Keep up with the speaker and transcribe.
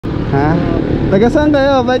Ha? Taga saan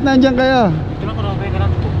kayo? Bakit nandiyan kayo?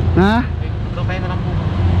 Ha?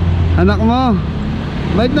 Anak mo?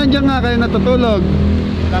 Bakit nandiyan nga kayo natutulog?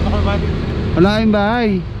 Wala kayong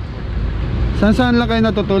bahay. Saan lang kayo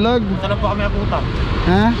natutulog? Kung saan lang po kami abutan.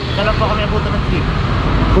 Ha? Kung saan lang po kami abutan ng sleep.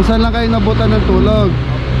 Kung saan lang kayo nabutan ng tulog?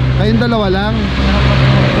 Kayong dalawa lang?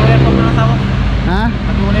 Nag-iwalay po ng asawa ko. Ha?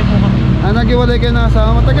 Nag-iwalay po kami. Nag-iwalay kayo ng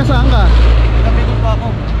asawa mo? Taga saan ka? Nag-Bicol po ako.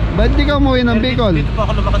 Ba't di ka umuwi ng Bicol? Dito po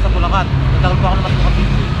ako lumakas sa Bulacan. Natagal po ako naman sa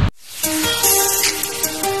Bicol.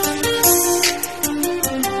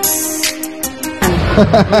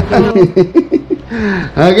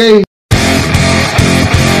 Okay.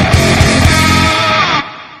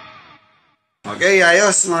 Okay,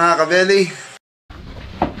 ayos mga kabeli.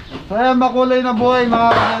 So yan, makulay na buhay mga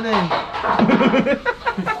kabeli.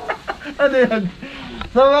 Ano yan?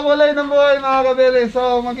 So makulay na buhay mga kabeli.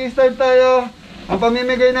 So mag-start tayo. Ang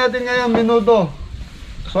pamimigay natin ngayon, menudo.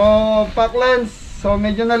 So pack lunch. So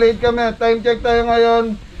medyo na late kami. Time check tayo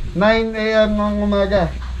ngayon 9 AM ng umaga.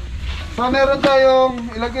 So meron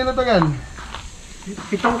tayong, ilang kilo to gan?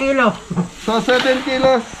 7 kilo. So 7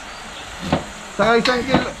 kilos. Saka 1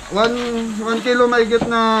 kilo, 1 kilo mahigit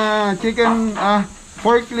na chicken,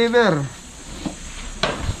 pork liver.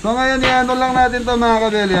 So ngayon i-ano lang natin to mga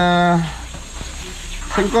kabeli,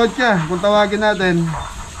 singkotsa kung tawagin natin.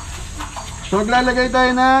 So maglalagay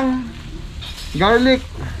tayo ng garlic.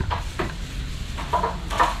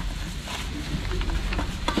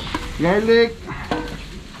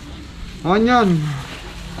 Onion,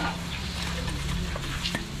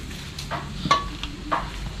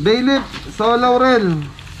 bay leaf, so laurel.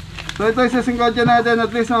 So ito isasingkotsa natin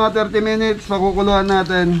at least mga 30 minutes. Pakukuluan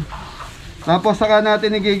natin. Tapos saka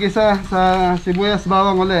natin igigisa sa sibuyas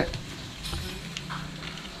bawang uli.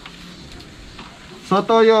 So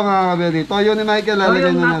toyo mga kabeli. Toyo ni Michael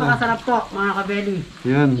lalagyan na natin. Napakasarap po mga kabeli.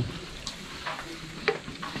 Yan.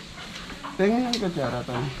 Tingnan yung kutsara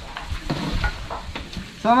to.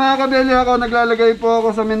 So mga kabeli, ako naglalagay po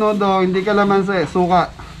ako sa menudo, hindi kalamansi,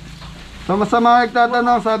 suka. So sa mga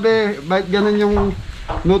nagtatanong, sabi, bakit ganun yung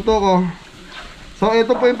luto ko? So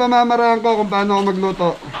ito po yung pamamaraan ko kung paano ako magluto.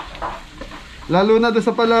 Lalo na doon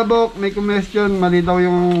sa palabok, may question, mali daw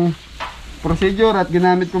yung procedure at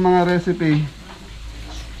ginamit ko mga recipe.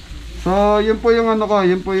 So yun po yung ano ko,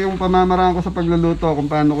 yun po yung pamamaraan ko sa pagluluto kung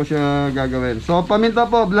paano ko siya gagawin. So paminta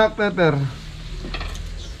po, black pepper.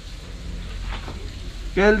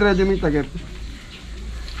 Kel, ready mo yung tagip.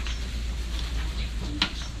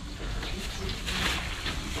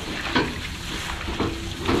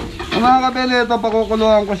 Mga kabeli, ito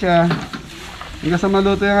pakukuluhan ko siya hanggang sa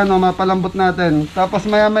maluto yung ano, mapalambot natin. Tapos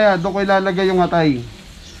maya maya doon ko ilalagay yung atay.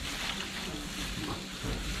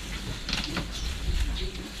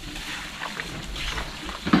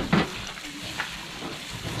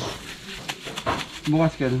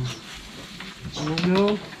 Bukas ka na.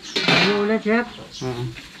 Ano ulit, chef?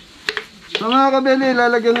 So mga kabeli,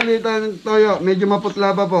 lalagyan ulit tayo ng toyo. Medyo maputla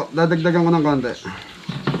pa po. Dadagdagan ko ng konti.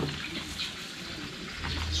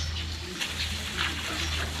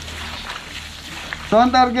 So ang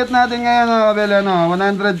target natin ngayon mga kabeli,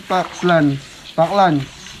 100 packs lunch. Pack lunch.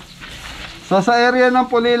 So sa area ng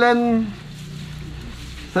Pulilan,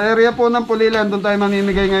 doon tayo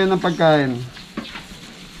mamimigay ngayon ng pagkain.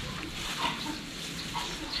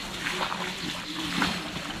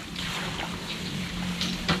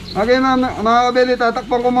 Okay mga kabeli,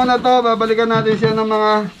 tatakpan ko muna to. Babalikan natin siya ng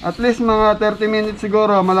mga at least mga 30 minutes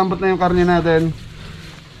siguro. Malambot na yung karne natin.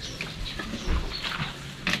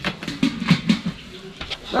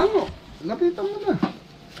 Tamo, lapitan mo na.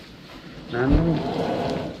 Ano?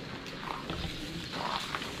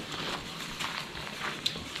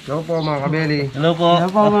 Hello po mga kabeli. Hello po.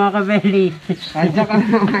 Hello po mga kabeli. Andiyan ka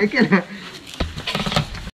na Michael.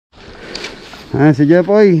 Sige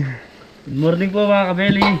po. Good morning po mga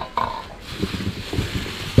kabeli.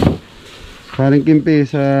 Paring kimpi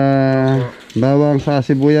sa bawang sa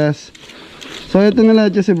sibuyas. So ito na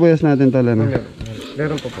lahat yung sibuyas natin tala na.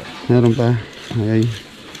 Meron po po. Meron pa. Okay.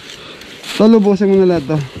 So lubusin mo na lahat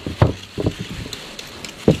to.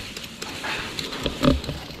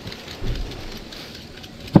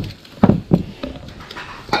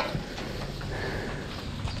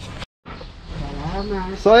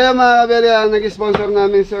 So ayan mga kabeli, nag-sponsor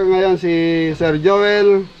namin sir ngayon si Sir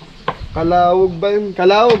Joel Kalawog ba yun?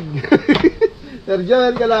 Kalawog Sir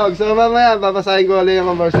Joel Kalawog. So mamaya papasahin ko ulit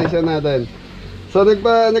yung conversation natin. So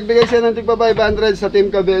nagbigay siya ng tigpa 500 sa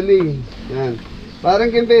Team Kabeli. Yan.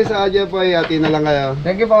 Parang kimpi sa Adya po ay ati na lang kayo.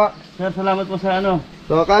 Thank you po. Sir, salamat po sa ano.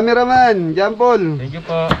 So cameraman, John Paul. Thank you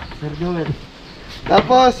po. Sir Joel.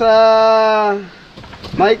 Tapos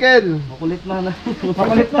Michael. Makulit man.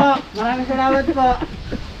 Makulit po. Maraming salamat po.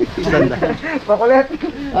 Ganda. Makulit.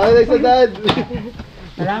 Okay, sa dad.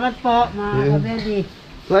 Salamat po mga kabeli.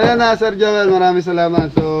 So ayan na, Sir Joel, maraming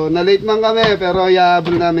salamat. So na-late man kami, pero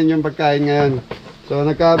iaabol namin yung pagkain ngayon. So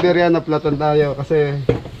nagka-aberya, naplatan tayo kasi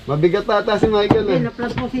mabigat ata si Michael eh.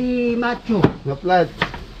 Naplat po si Macho. Naplat.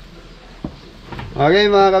 Okay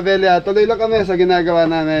mga kabeli, tuloy lang kami sa ginagawa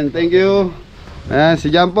namin. Thank you. Ayan, si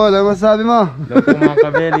John Paul, ano masasabi mo? Hello po mga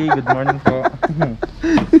kabeli, good morning po.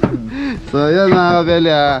 So ayan mga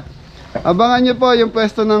kabeli, abangan nyo po yung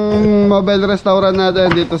pwesto ng mobile restaurant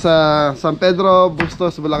natin dito sa San Pedro,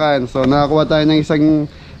 Bustos, Bulacan. So nakakuha tayo ng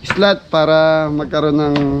isang slot para magkaroon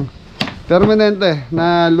ng permanente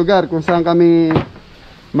na lugar kung saan kami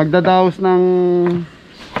magdadaos ng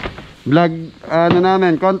vlog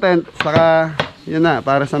namin, content, saka yun na,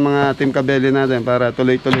 para sa mga team kabeli natin, para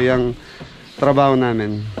tuloy-tuloy ang trabaho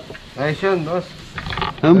namin. Ayos yun, boss.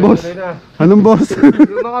 Anong boss? Anong boss?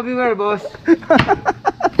 Yung mga viewer, boss.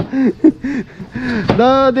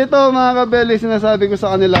 Dito mga kabeli, sinasabi ko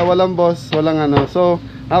sa kanila, walang boss, walang ano. So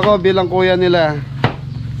ako bilang kuya nila,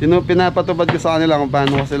 pinapatupad ko sa kanila kung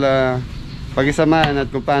paano ko sila pagisamahan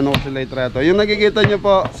at kung paano ko sila itrato. Yung nakikita nyo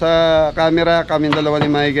po sa camera, kaming dalawa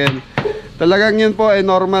ni Michael, talagang yun po ay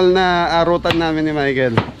normal na arutan namin ni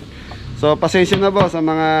Michael. So pasensya na po sa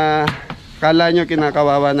mga kala nyo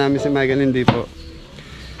kinakawawa namin si Michael, hindi po.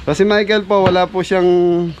 So si Michael po, wala po siyang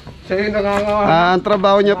ang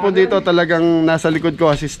trabaho niya po dito talagang nasa likod ko,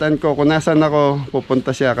 assistant ko. Kung nasan ako,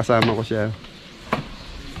 pupunta siya, kasama ko siya.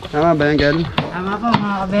 Tama ba yan, Gel? Tama po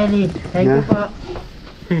mga kabeli. Thank you po.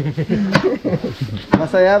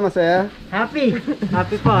 Masaya, masaya. Happy.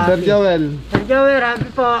 Happy po. Sir Happy. Joel. Sir Joel, happy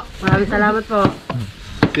po. Maraming salamat po.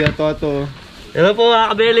 Si Toto. Hello po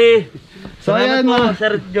mga kabeli. So ayan po,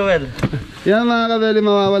 Sir Joel. Yan mga kabeli,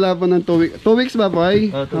 mawawala po ng 2 weeks. 2 weeks ba po ay?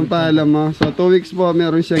 Ang paalam mo. So 2 weeks po,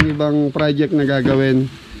 meron siyang ibang project na gagawin.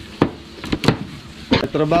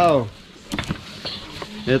 Trabaho.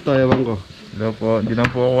 Ito, ewan ko. Hello po, hindi na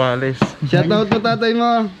po ako alis. Shoutout po tatay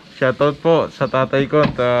mo. Shoutout po sa tatay ko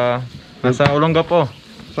at nasa Olonga po.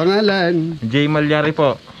 Pangalan. Jay Malyari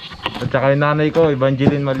po. At saka yung nanay ko,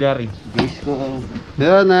 Evangeline Malyari.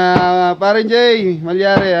 Yun, parin Jay,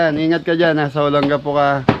 Malyari yan. Ingat ka dyan, sa Olonga po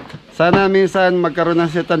ka. Sana minsan magkaroon ng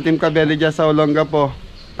sitang Team Kabeli dyan sa Olonga po.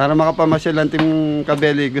 Para makapamasyal ang Team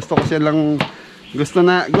Kabeli. Gusto ko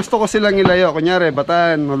silang ilayo. Kunyari,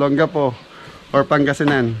 Bataan, Olonga po, or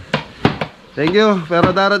Pangasinan. Thank you.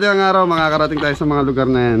 Pero darating ang araw, makakarating tayo sa mga lugar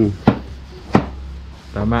na yan.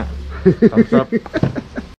 Tama. Thumbs up.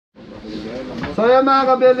 So yan mga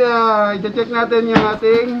kabeli, i-check natin yung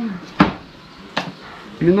ating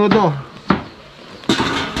menudo.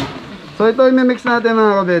 So ito i-mix natin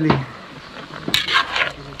mga kabeli.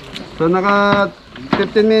 So naka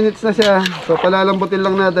 15 minutes na siya. So palalambutin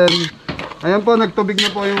lang natin. Ayan po, nagtubig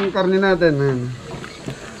na po yung karne natin. Ayan.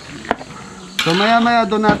 So maya maya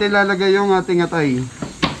doon natin lalagay yung ating atay.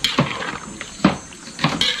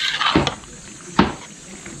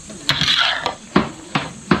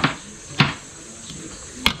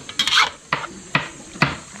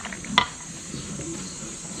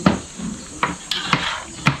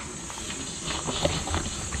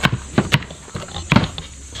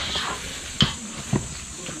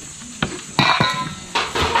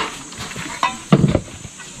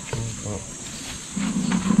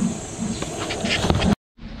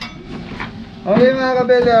 Okay mga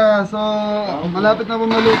kabeli, so malapit na po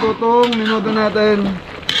maluto itong menudo natin.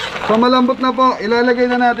 So malambot na po, ilalagay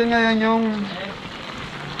na natin ngayon yung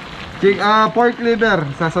pork liver.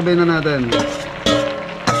 Sasabay na natin.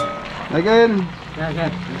 Again.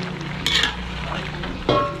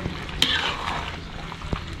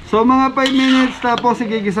 So mga 5 minutes tapos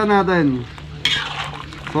igigisa natin.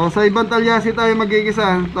 So sa ibang talyasi tayo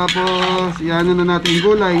magigisa. Tapos iano na natin yung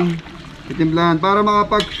gulay. Itimplahan para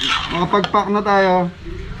makapag-pack na tayo.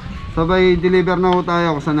 Sabay deliver na ho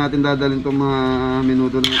tayo kung saan natin dadalhin itong mga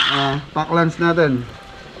menudo na pack lunch natin.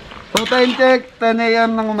 So time check 10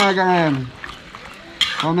 AM ng umaga ngayon.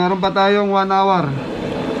 So meron pa tayong 1 hour.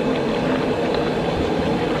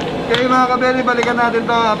 Okay mga kabeli, balikan natin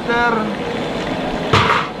to after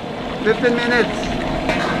 15 minutes.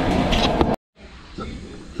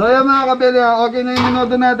 So yan mga kabeli, okay na yung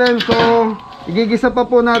menudo natin. So igigisa pa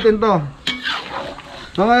po natin to.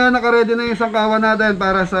 So ngayon naka-ready na yung isang kawan natin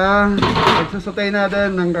para sa pagsusutay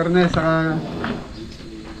natin ng karne sa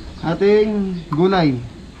ating gulay.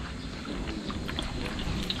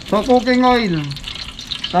 So cooking oil,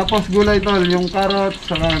 tapos gulay tol, yung carrots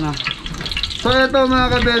saka na. So ito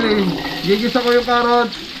mga kabeli, gigisa ko yung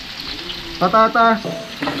carrots, patatas,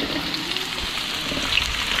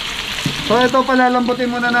 So ito palalambutin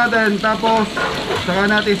muna natin, tapos saka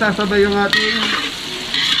natin sasabay yung ating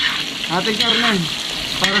karne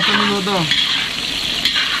para sa menudo.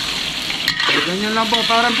 Ganyan lang po,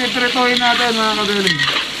 parang piprituhin natin mga kabeli.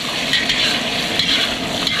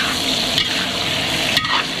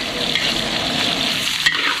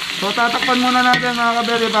 So tatakpan muna natin mga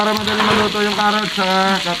kabeli para madali maluto yung carrots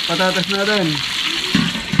saka patatas natin.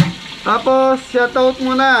 Tapos shoutout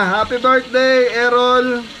muna, happy birthday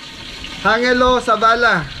Errol Hangelo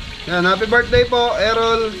Sabala. Yan, happy birthday po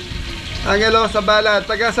Errol Hangelo Sabala.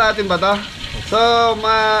 Taga sa atin ba to? So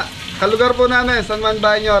kalugar po namin, San Juan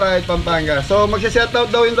Baño, right, Pampanga. So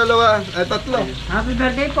magsha-shoutout daw yung dalawa, tatlo. Happy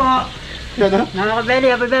birthday po. Yan, Mga kabeli,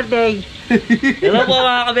 happy birthday. Hello po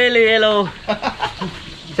mga kabeli, hello.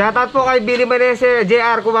 Shoutout po kay Billy Manese,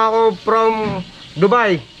 JR, kumako from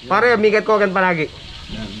Dubai. Pare, migat ko kan palagi.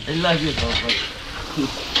 I love you, Papa.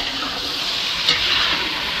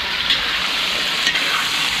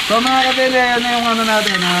 So mga kabili, ano yung ano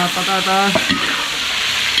natin, patatas.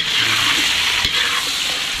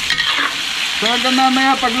 So hanggang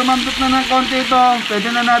mamaya, pag lumambot na ng konti ito,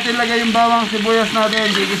 pwede na natin lagay yung bawang sibuyas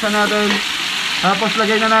natin, gigisa natin. Tapos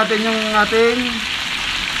lagay na natin yung ating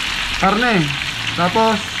karne.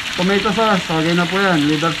 Tapos tomato sauce, lagay na po yan,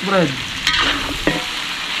 liver spread.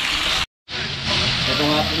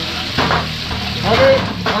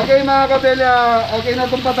 Okay mga kabili, okay na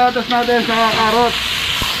itong patatas natin sa carrot.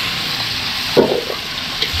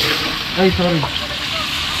 Ay, sorry.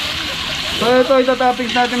 So ito,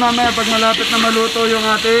 itatoppings natin mamaya pag malapit na maluto yung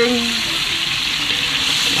ating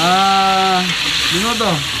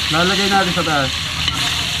menudo. Lalagay natin sa taas.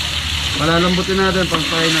 Palalambutin natin pag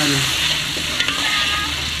fry natin.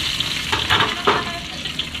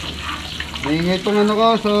 Maingay itong ano ko,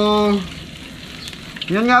 so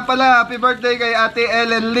yun nga pala, happy birthday kay Ate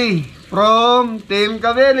Ellen Lee from Team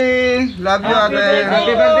Kabeli. Love you ate.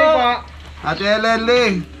 Happy birthday po. Ate Ellen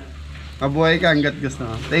Lee, mabuhay ka hanggat gusto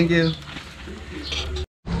mo. Thank you.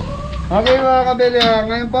 Okay mga kabeli,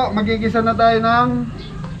 ngayon po magigisa na tayo ng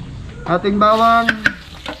ating bawang,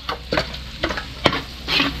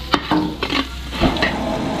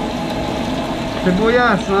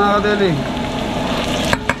 sibuyas mga kabeli.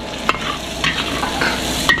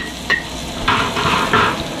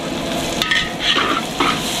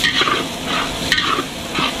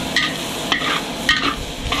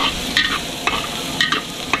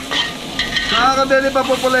 Mga kabeli,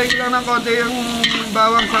 papupulayin lang ng konti yung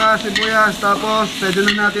bawang sa sibuyas. Tapos pwede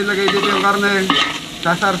na natin lagay dito yung karne.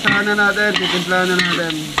 Sasarsahan na natin, titimplahan na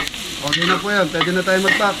natin. Okay na po yan, pwede na tayo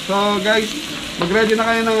mag-pack. So guys, mag-ready na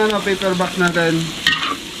kayo ng paper box natin.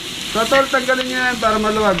 So tol, tanggalin nyo yan para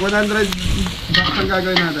maluwag. 100 box ang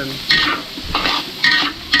gagawin natin.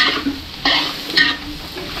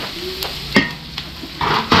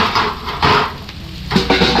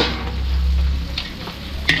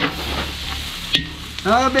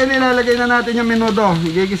 Mga kabeli, lalagay na natin yung menudo.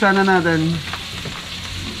 Igigisa na natin.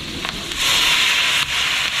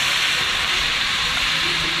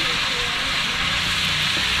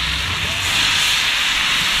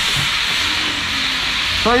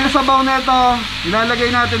 So yung sabaw na ito, ilalagay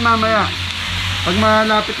natin mamaya pag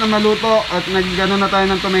malapit na maluto at naggano na tayo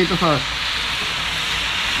ng tomato sauce.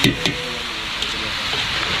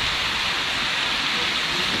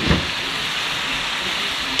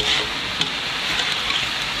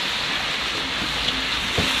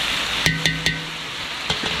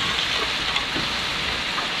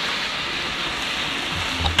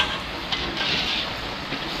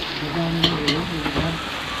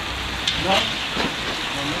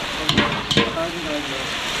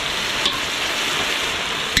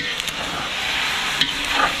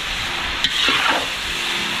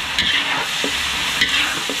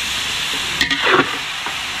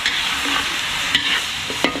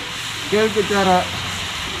 Kaya kutsara.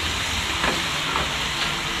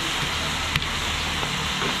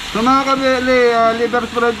 So mga kabili, liver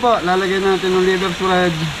spread po. Lalagay natin ng liver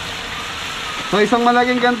spread. So isang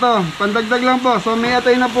malaking ganto. Pandagdag lang po. So may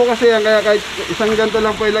atay na po kasi yan. Kaya kahit isang ganto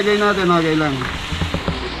lang po ilagay natin. Okay lang.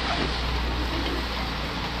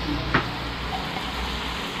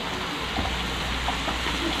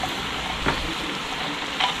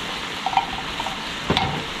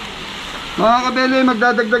 Mga kabeli,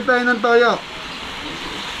 magdadagdag tayo ng toyo.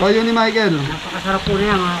 Toyo ni Michael. Napakasarap po na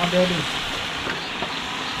yan mga kabeli.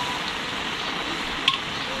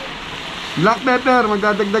 Black pepper,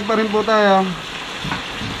 magdadagdag pa rin po tayo.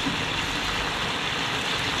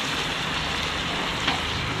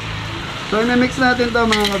 So i-mix natin to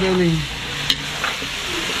mga kabeli.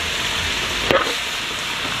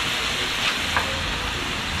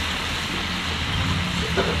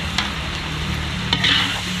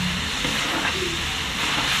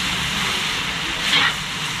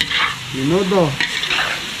 Menudo.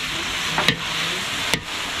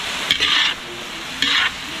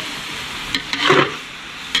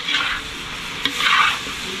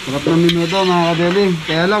 Sarap ng menudo mga kabeli.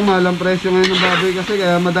 Kaya lang mahal ang presyo ngayon ng baboy kasi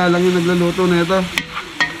kaya madalang yung nagluluto na ito.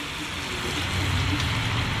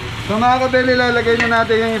 So mga kabeli, lalagay na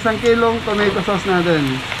natin yung 1 kilong tomato sauce natin.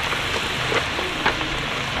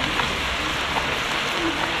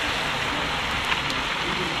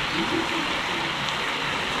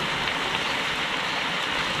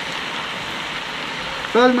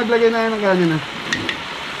 Tol, maglagay na yun ng kanina.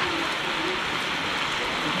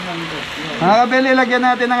 Mga kabeli, lagyan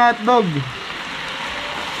natin ng hotdog.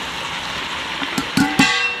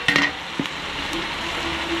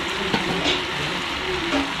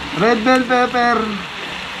 Red bell pepper.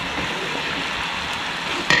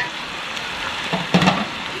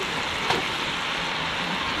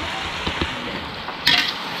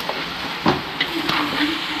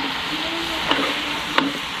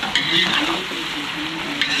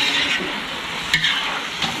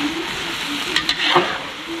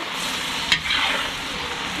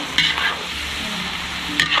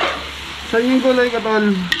 Saan yung gulay ka, tol?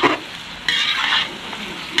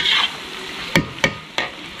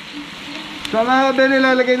 So mga kabeli,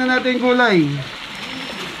 lalagay na natin yung gulay.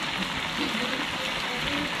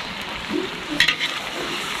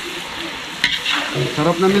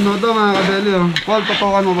 Sarap na menudo mga kabeli, oh. Paul,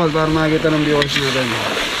 tutukan mo, Paul, para makikita ng viewers natin.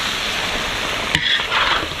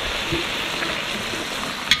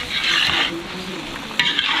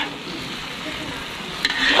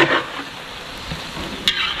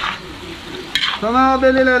 So mga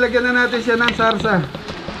kabeli, lalagyan na natin siya ng sarsa.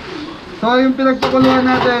 So yung pinagpakuluan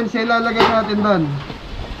natin, siya ilalagay natin doon.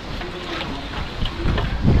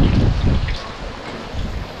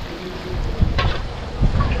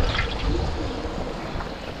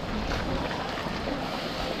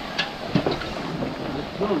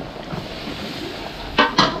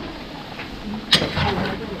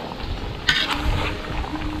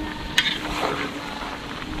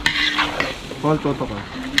 Paul, toto ka.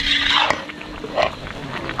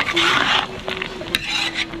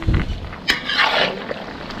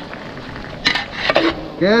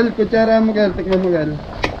 Kel, kutsara mo, Kel. Tikman mo, Kel.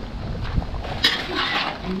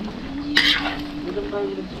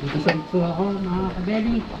 Ito ako mga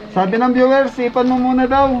kabeli. Sabi ng viewers, sipan mo muna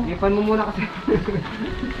daw. Ipan mo muna kasi.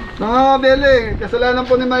 Mga kabeli, kasalanan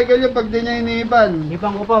po ni Michael yung pag di niya iniipan.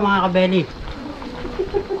 Ipang ko po mga kabeli.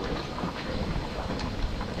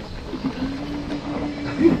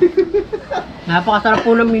 Napakasarap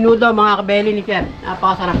po ng menudo mga kabeli ni Chef.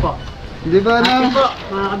 Napakasarap po. Di ba na? Atin po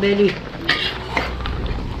mga kabeli.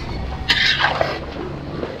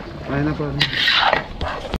 Ay na po.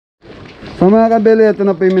 So mga kabeli, ito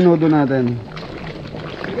na po yung menudo natin.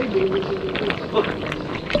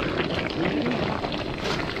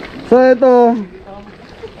 So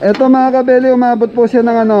ito mga kabeli, umabot po siya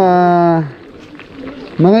ng ano,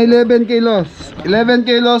 mga 11 kilos. 11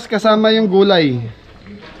 kilos kasama yung gulay.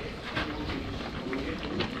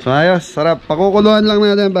 So ayos, sarap. Pakukuluan lang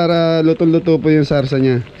natin para luto-luto po yung sarsa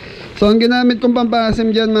niya. So ang ginamit kong pampasim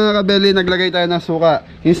dyan mga kabeli, naglagay tayo ng suka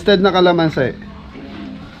instead na kalamansi.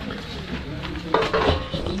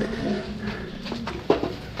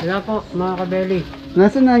 Wala po mga kabeli.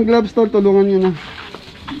 Nasaan na ang gloves, tol? Tulungan nyo na.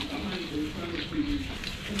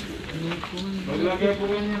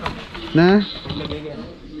 Na?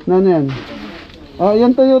 Na ano yan? Oh,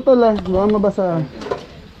 yan tuyo, tol, ah. Baka mabasa.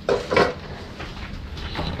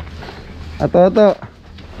 Ato.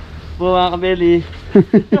 Po mga kabeli.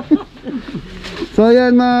 So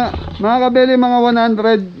yan mga kabeli, mga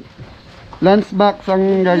 100 lunch box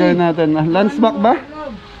ang gagawin natin. Lunch box ba?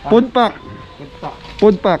 Food pack.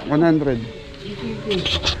 Food pack 100.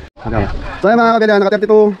 So yan mga kabeli, naka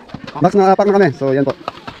 32 box na pack na kami. So yan po.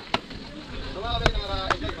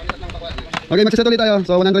 Okay, magsiset ulit tayo.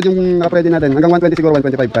 So 100 yung naka-ready natin. Hanggang 120 siguro,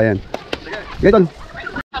 125 kaya yan. Okay, tol.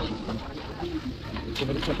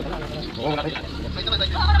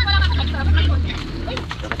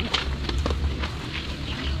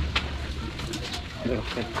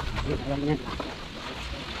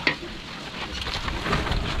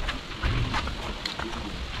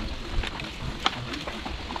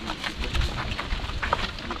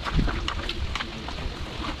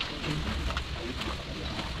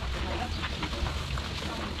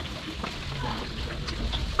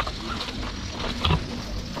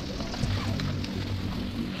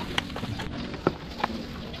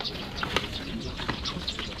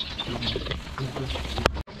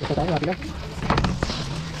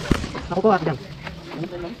 Ako po at dyan.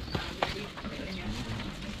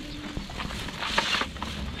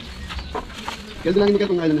 Kaya lang hindi ka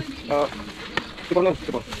itong ano na. Ito po.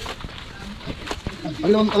 Ito po.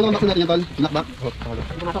 Ano naman baksin natin yan, tol? Knockback?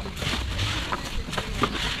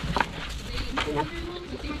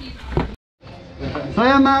 So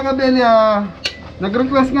yan mga kabeli,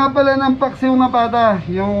 nag-request nga pala ng paksiw na pata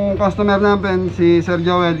yung customer natin, si Sir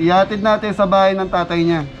Joel. Ihatid natin sa bahay ng tatay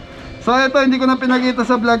niya. So ito, hindi ko na pinakita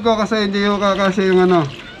sa vlog ko kasi hindi yung kakasya yung ano,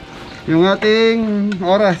 yung ating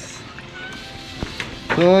oras.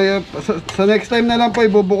 So sa next time na lang po,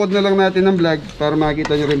 ibubukod na lang natin ng vlog para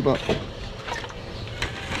makita nyo rin po.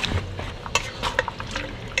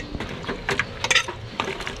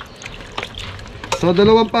 So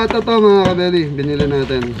dalawang pata to mga kabeli, binili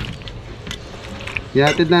natin.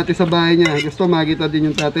 Ihatid natin sa bahay niya. Gusto makita din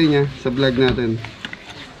yung tatay niya sa vlog natin.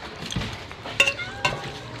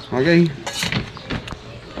 Okay.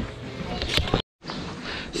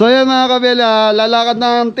 So yan mga kabeli, lalakad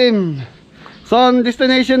na ang team. So ang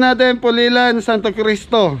destination natin, Pulilan, Santo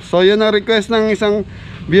Cristo. So yun ang request ng isang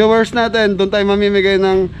viewers natin. Doon tayo mamimigay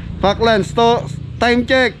ng Falklands. So time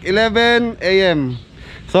check, 11 AM.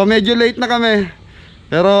 So medyo late na kami.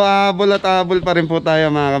 Pero abol at abol pa rin po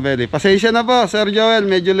tayo mga kabeli. Pasensya na po Sir Joel,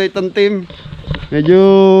 medyo late ang team. Medyo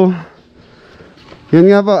yun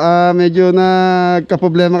nga po, medyo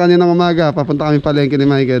nagka-problema kaninang umaga. Papunta kami palengke ni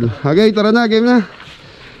Michael. Okay, tara na, game na.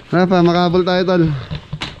 Tara pa, makabol tayo tol.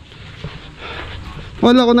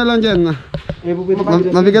 Wala ko na lang dyan.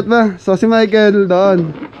 Mabigat ba? So si Michael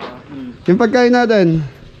doon. Yung pagkain natin,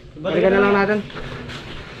 Balikan na lang natin.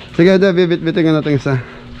 sige da, bibit-bitin nga natin isa.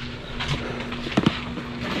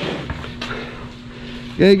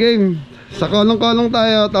 Okay, game. Sa kolong-kolong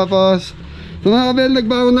tayo. Tapos so mga kabel,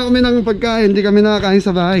 nagbaon na kami ng pagkain. Hindi kami nakakain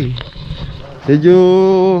sa bahay. Medyo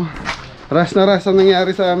rush na rush ang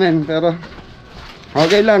nangyari sa amin. Pero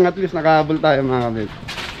okay lang, at least nakahabol tayo mga kabel.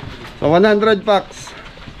 So 100 packs.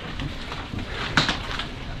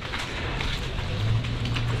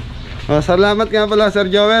 Salamat nga pala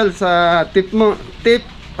Sir Joel sa tip mo, tip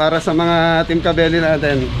para sa mga team kabeli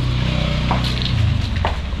natin.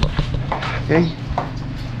 Okay.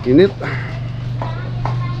 Init.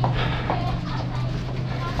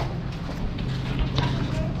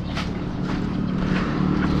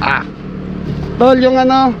 Tol, yung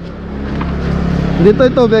ano dito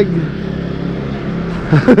yung tubig.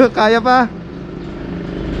 Kaya pa?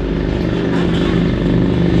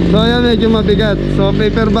 So ayan, medyo mabigat. So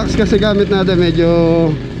paper box kasi gamit natin. Medyo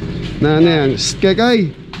na ano yan.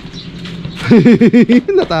 Kekay.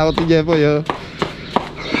 Natakot si Jeffoy oh.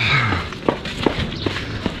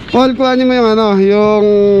 Paul, kuhanin mo yung ano, yung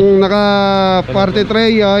naka party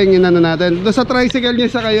tray, yung inano natin. Doon sa tricycle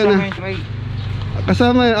niya sa kayo na.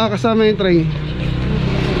 Kasama yung tray.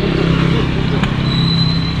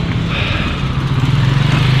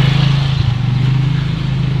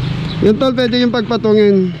 Yung tol, pwede yung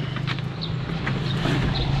pagpatungin.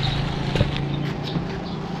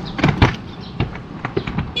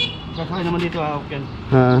 Sasakay naman dito okay.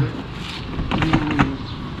 Ha.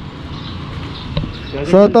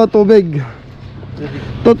 So ito, tubig.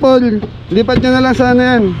 Paul, lipat nyo na lang sa ano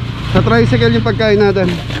yan, sa tricycle yung pagkain natin.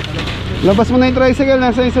 Labas mo na yung tricycle,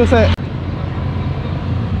 nasa yung susi.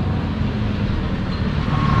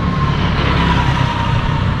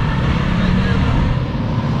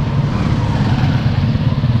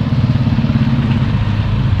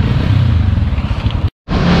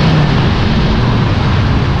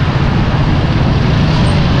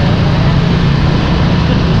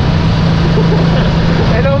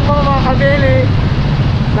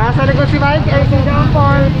 Nasa likod si Mike, ay si John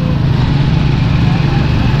Paul.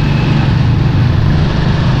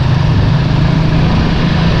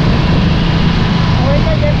 Okay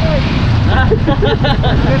ka, Jeffoy.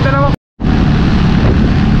 Dito naman.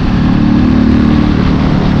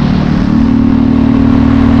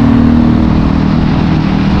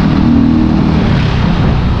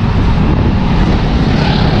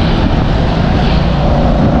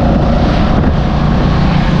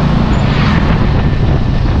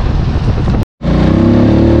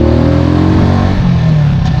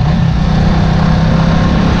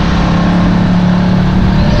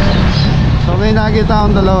 May nakita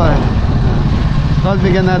akong dalawa eh. Tol,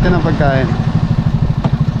 bigyan natin ng pagkain.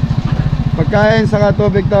 Pagkain saka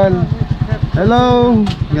tubig tol. Hello,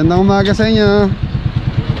 gandang umaga sa inyo.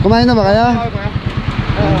 Kumain na ba kaya?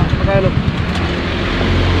 Magkano?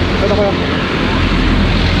 Ito ko.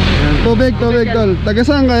 Tubig tol. Taga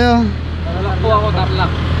saan kayo? Tarlac po ako, Tarlac.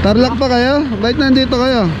 Tarlac pa kayo? Bakit nandito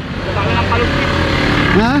kayo? Laki ng Palumpit.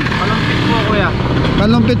 Ha? Palumpit po kuya.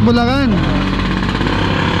 Palumpit, Bulacan.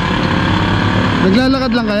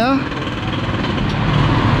 Naglalakad lang kayo?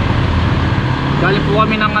 Galing po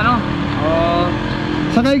kami ng ano,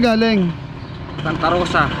 Saan kayo galing? Santa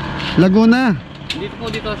Rosa. Laguna. Dito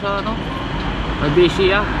po dito sa ano?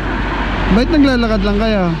 Probinsya. Ba't naglalakad lang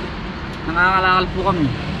kayo? Nangangalakal po kami.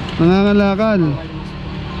 Nangangalakal.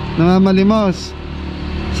 Nangamalimos.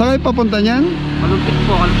 Saan kayo papunta niyan? Kalumpit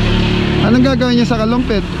po, kalumpit. Anong gagawin niyo sa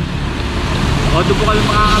Kalumpit? O, doon po kami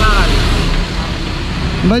mangangalakal.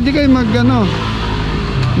 Ba't di kayo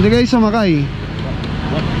hindi kayo sumakay?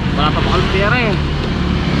 Wala pa po kami pera eh.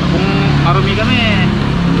 Kung marumi kami eh.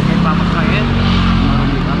 Hindi kayo pamasakit.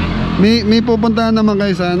 Marumi kami. May pupuntahan naman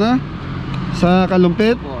kayo sa sa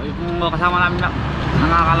Kalumpit? Po, yung kasama namin na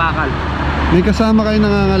nangangalakal. May kasama kayo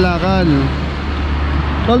nangangalakal.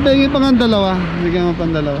 Tol, bengi pa nga dalawa. Bigyan mo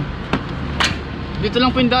pang dalawa. Dito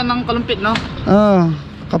lang po yung daan ng Kalumpit, no? Oo.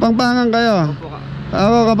 Kapangpangan kayo. Opo ka.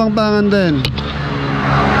 Ako, kapangpangan din.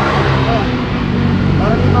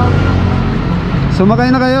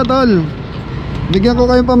 Sumakay na kayo, tol. Bigyan ko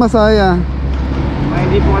kayong pamasaya. Ay,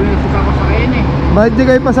 hindi po kami nagpapasakayin eh. Bakit di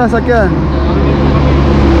kayo pasasakyan? Marumi po kami.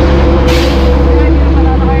 Hindi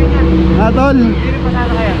na pasasakayin yan. Ha, tol? Hindi na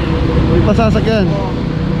pasasakayin. May pasasakyan.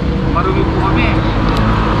 Marumi po kami.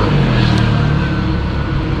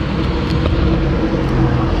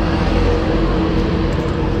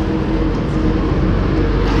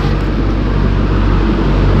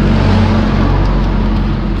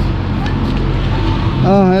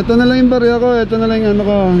 Ito na lang yung barya ko. Ito na lang yung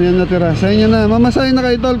ko. Yan natira. Sa inyo na. Mamasahin na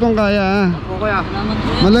kayo, tol, kung kaya, ha. Opo kuya.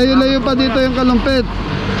 Malayo-layo pa dito yung Kalumpit.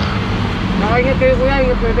 Nakaingat kayo kuya,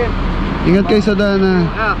 ingat kayo din. Ingat kayo sa daan,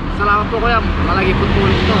 ha. Salamat po kuya. Malagi po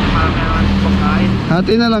tulong to. Para meron pagkain.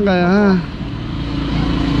 Hati na lang kaya, ha.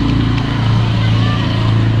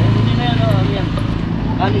 Hindi na yan, yan.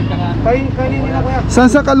 Kanin nila kuya. Saan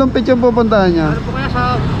sa Kalumpit yung pupuntahan niya? Ano po kaya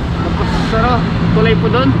sa tulay po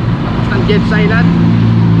doon? Tapos ng Jed's Island.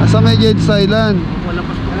 Sa may Jed's Island. Wala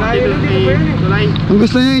pas po kami doon may tulay. Kung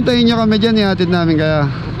gusto niyo, hintayin niyo kami dyan. Ihatid namin kaya.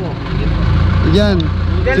 Opo. Diyan.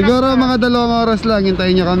 Siguro mga 2 oras lang.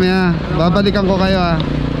 Hintayin niyo kami, ha. Babalikan ko kayo, ha.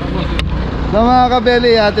 So mga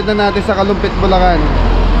kabeli, ihatid na natin sa Kalumpit, Bulacan.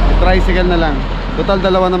 Tricycle na lang. Total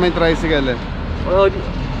 2 na may tricycle, eh. O,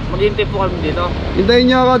 maghihintay po kami dito. Hintayin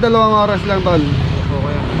niyo ako 2 oras lang, tol. Opo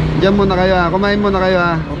kuya. Diyan muna kayo, ha. Kumain muna kayo,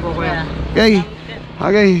 ha. Opo kuya.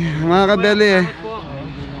 Okay, mga kabeli, eh.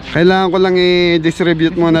 Kailangan ko lang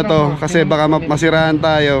i-distribute muna to kasi baka masirahan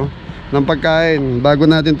tayo ng pagkain bago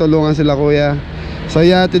natin tulungan sila, kuya. So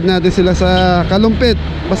ihatid natin sila sa Kalumpit.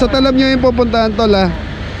 Basta alam nyo yung pupuntahan, tol, ha.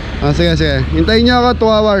 Sige, sige. Hintayin nyo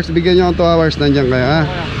ako 2 hours. Bigyan nyo ako 2 hours. Nandiyan kayo, ha.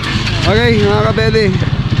 Okay, mga kabeli,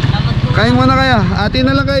 kain muna kayo. Atin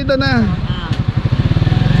na lang kayo ito na.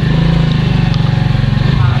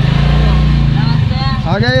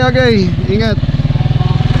 Okay. Ingat.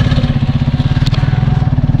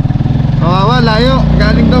 Kawawa, layo.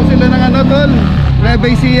 Galing daw sila ng tol.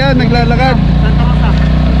 Nueva naglalakad.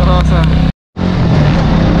 Santa Rosa.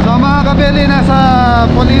 So mga kabeli, nasa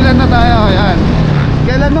Pulilan na tayo. Ayan.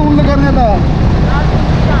 Kailan nung lugar na to?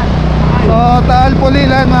 So Taal,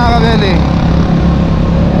 Pulilan, mga kabeli.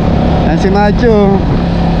 Ayan si Macho.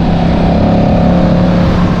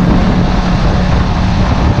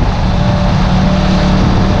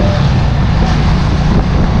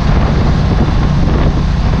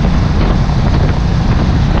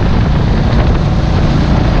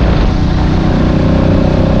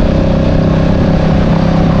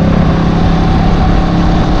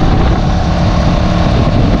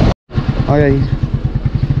 Okay.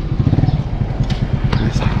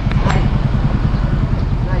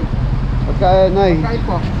 Pagkain, Nay. Kain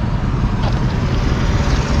po.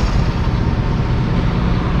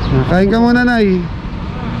 Kain ka muna, Nay.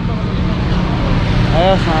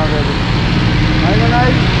 Ayos, mga baby. Kain na,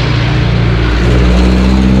 Nay.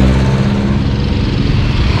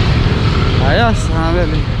 Ayos, mga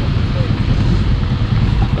baby.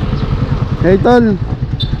 Hey, tol.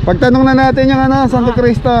 Pagtanong na natin yung Santo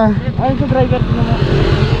Cristo. Ay, ito driver ko naman.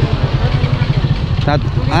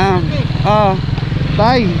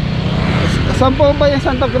 Tay. Saan po ba yung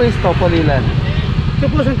Santo Cristo, Pulilan? Ito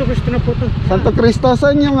po, Santo Cristo na po ito. Santo Cristo,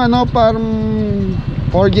 saan yung farm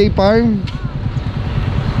 4J farm?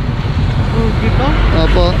 Dito?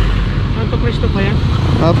 Opo. Santo Cristo pa yan?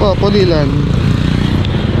 Opo, Pulilan.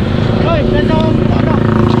 Hoy, ganda ko.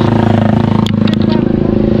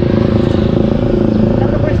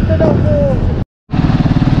 Santo Cristo daw po.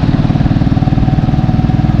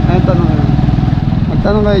 Ayun, tanong kayo.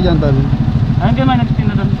 Magtanong kayo dyan, tol. Ayun kayo man,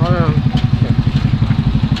 nagtitinda doon.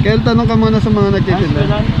 Kaya tanong ka muna sa mga nagtitinda.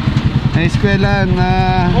 Ay, eskwela na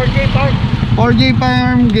 4J Park. 4J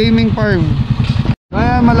Farm, Gaming Farm.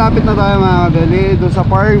 Kaya malapit na tayo, mga kabeli, doon sa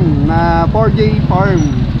farm na 4J Farm.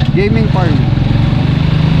 Gaming Farm.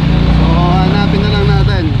 So hanapin na lang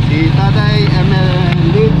natin si Tatay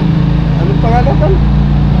ML. Anong pangalan tol?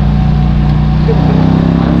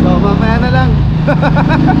 So mamaya na lang.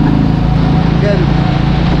 Gan.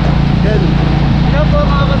 Hello po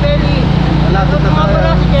mga kabeli. Malapit na Mga tayo.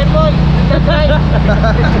 pala si Jeboy. Tatay.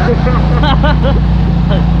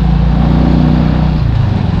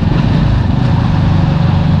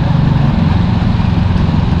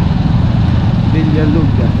 Bilyan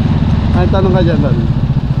ka. Ay, tanong ka dyan, tol.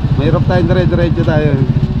 Mahirap tayong dire-diretso tayo.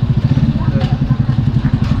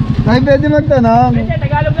 Ay, pwede magtanong. Pwede,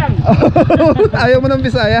 Tagalog lang. Ayaw mo ng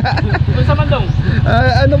Bisaya. Doon sa Mandong.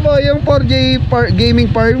 Ano po yung 4J Gaming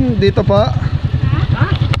Farm dito po?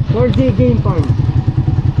 4G Game Farm.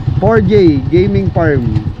 4J Gaming Farm.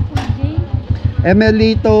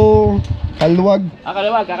 Emelito Kalwag.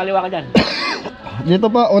 Kakaliwa ka dyan.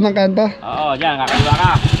 Dito po, unang kanto. Oo, dyan, kakaliwa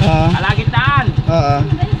ka. Kalagitaan. Oo,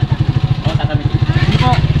 tatamit. Hindi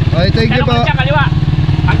po. Okay, thank you po. Dyan, kaliwa.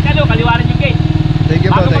 Pagkalo, kaliwa rin yung gate. Thank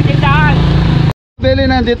you po, Bago thank you. magtindahan. Kabeli,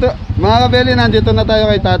 nandito. Mga kabeli, nandito na tayo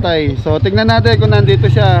kay tatay. So, tignan natin kung nandito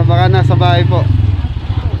siya. Baka nasa bahay po.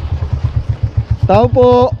 Tao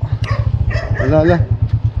po. Lala.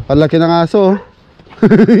 Palaki ng aso.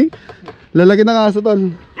 Lalaki ng aso,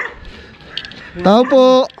 tol. Tao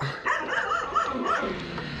po.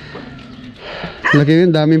 Laki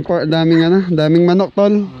yun, daming manok,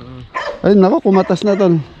 tol. Ay, nako, kumatas na,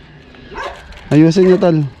 tol. Ayusin nyo,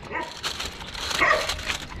 tol.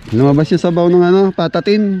 Lumabas yung sabaw ng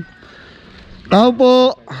patatin. Tao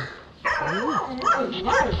po.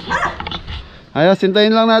 Ayos,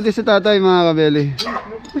 hintayin lang natin si tatay mga kabeli.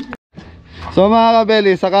 So mga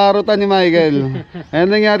kabeli, sa karutan ni Michael,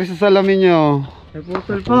 ayun nangyari sa salamin nyo.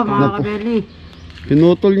 Naputol po mga kabeli.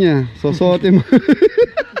 Pinutol niya. Sosotin mo.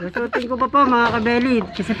 Nasutin ko pa po mga kabeli.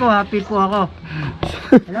 Kasi po happy po ako.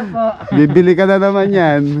 Hello po. Bibili ka na naman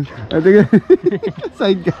yan.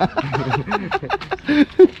 Side ka.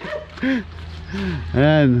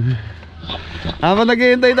 Ayan. Habang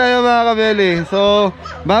naghihintay tayo mga kabeli. So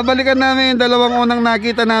babalikan namin yung dalawang unang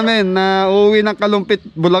nakita namin na uuwi ng Kalumpit,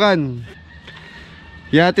 Bulacan.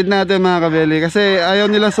 Ihatid natin mga kabeli. Kasi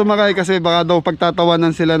ayaw nila sumakay kasi baka daw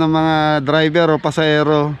pagtatawanan sila ng mga driver o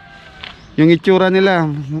pasahero. Yung itsura nila.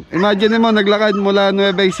 Imagine mo naglakad mula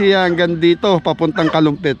Nueva Ecija hanggang dito papuntang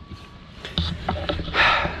Kalumpit.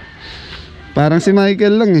 Parang si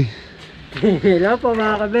Michael lang eh. Hello po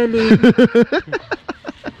mga kabeli.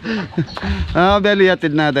 Kabeli,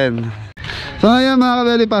 ihatid natin. So ayan mga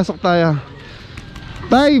kabeli, pasok tayo.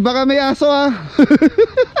 Tay, baka may aso ah.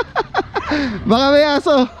 Baka may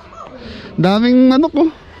aso. Daming manok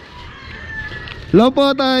oh. Hello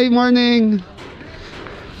po tay, morning.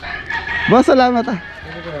 Boss, salamat ah.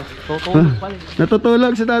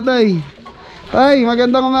 Natutulog si tatay. Tay,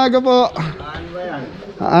 magandang umaga po.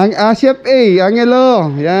 Ang Chef A,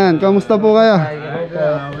 Angelo. Yan, kamusta po kayo?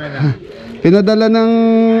 Pinadala ng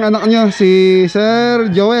anak nyo si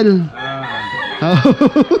Sir Joel.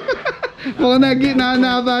 Mukhang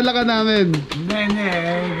naabala ka namin. Hindi,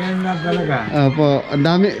 ganda talaga. Opo, ang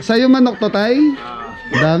dami. Sa'yo manok to, tay?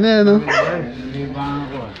 Dami, ano? Libangan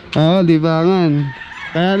ko. Oo, libangan.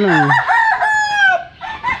 Kaya lang.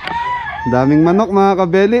 Daming manok, mga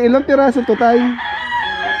kabeli. Ilang piraso to, tay?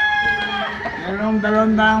 Merong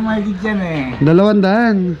 200 mahigit yan eh.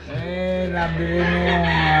 200. Nabili mo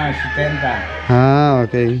yung 70.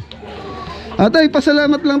 Okay. Atay,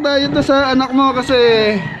 pasalamat lang tayo to sa anak mo kasi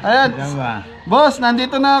ayan. Diba? Boss,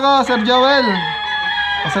 nandito na ako, Sir Joel.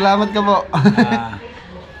 Pasalamat ka po.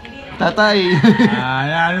 Tatay.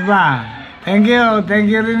 Ano ba? Thank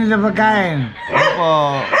you rin sa pagkain.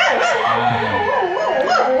 Opo.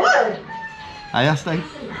 Ayos tayo.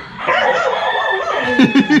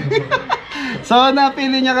 So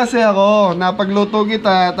napili niya kasi ako, napagluto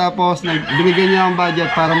kita, tapos binigay niya ang budget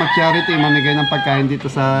para mag-charity, mamigay ng pagkain dito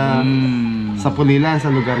sa Pulilan, sa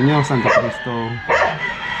lugar nyo, Santo Cristo.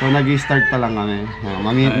 So nag-start pa lang kami.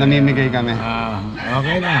 Namimigay kami.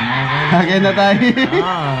 Okay na. Okay na tayo.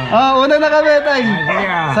 Una na kami tayo. Sige.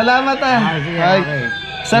 Salamat ah. Sige, Ay. okay.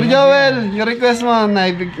 Sir Joel, yung request mo,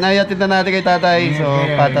 naihatid na natin kay tatay. So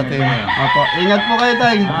Sige, patatin. sige. Opo, ingat po kayo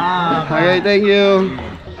tayo. Okay, thank you.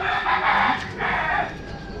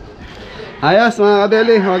 Ayos mga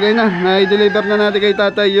kabeli, okay na. Na-deliver na natin kay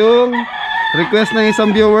tatay yung request ng isang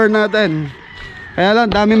viewer natin. Kaya lang,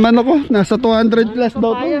 daming manok ko. Nasa 200 plus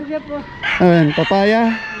daw to. Ayan,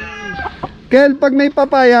 papaya. Kel, pag may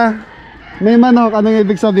papaya, may manok, anong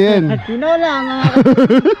ibig sabihin? Tinola mga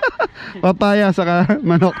Papaya saka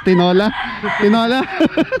manok, tinola. Tinola.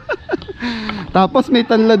 Tapos may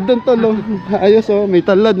tanlad doon tol. Ayos oh, may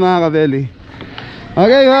tanlad mga kabeli.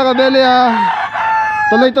 Okay mga kabeli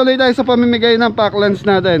tuloy-tuloy tayo sa pamimigay ng pack lunch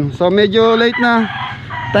natin. So medyo late na.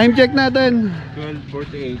 Time check natin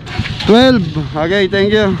 12:48. 12. Okay,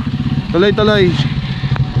 thank you. Tuloy-tuloy.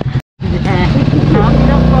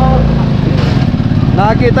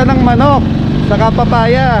 Nakakita ng manok saka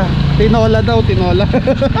papaya. Tinola daw, tinola.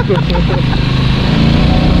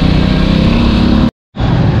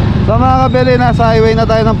 So mga kabili, nasa highway na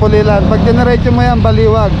tayo ng Pulilan. Pag dinerecho mo yan,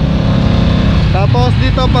 Baliwag. Tapos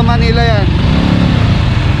dito pa Manila yan.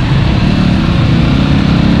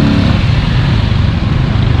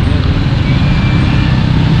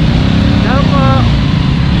 Ciao po.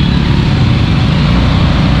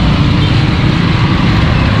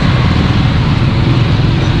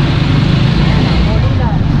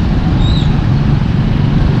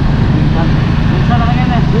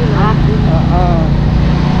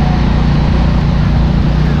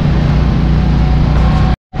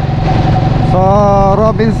 So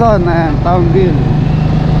Robinson, ayan, Townville.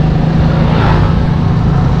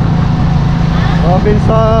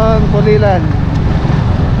 Robinson, Pulilan.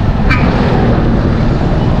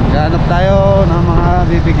 Ganap tayo ng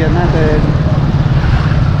mga bibigyan natin.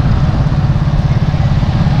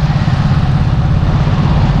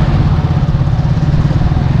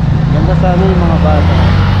 Ganda sana yung mga bata.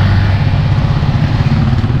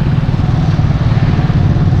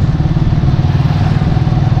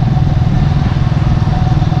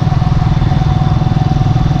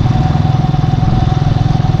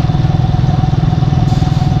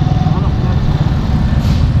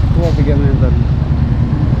 Bigyan mo yun doon.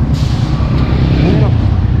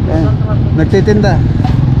 Nagtitinda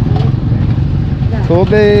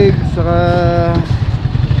tubig saka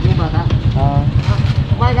Yung bata.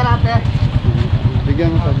 Kumain ka na ate. bigyan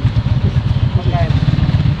mo doon.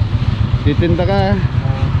 Titinda ka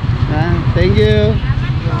thank you.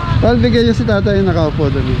 Well, bigyan nyo si tatay yung nakaupo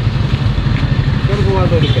doon. Pero kuha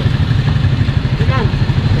doon ka.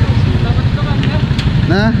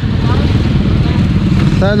 Na?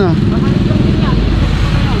 Sa ano?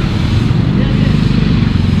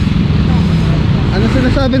 Ano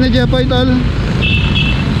sinasabi na Jepoy, tol?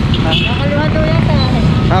 Kakaliwa daw yata.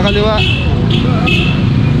 Kakaliwa.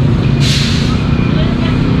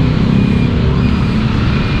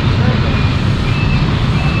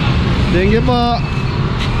 Thank you po.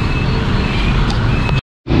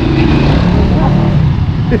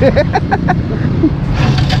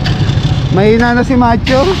 Mahina na si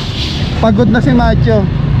Macho. Pagod na si Macho.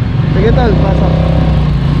 Sige tol, pasok.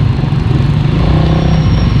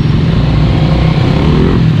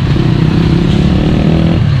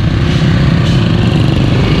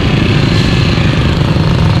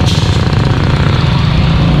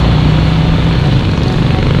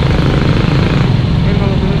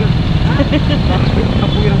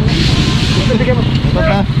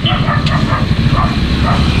 Basta.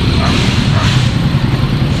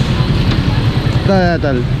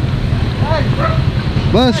 Tol.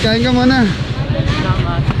 Boss, kain ka muna.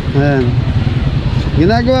 Ayan.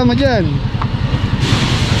 Ginagawa mo dyan?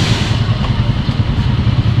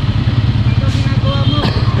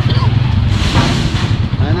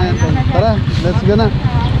 Ayan. Tara, let's go na.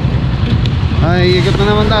 Ay, ikot na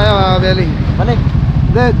naman tayo mga kabeli. Balik.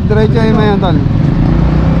 Diretso yung mayan tol.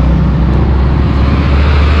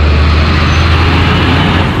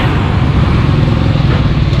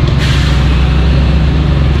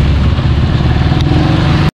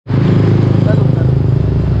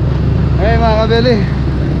 Mga kabeli,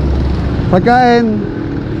 pagkain.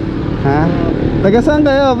 Ha? Taga saan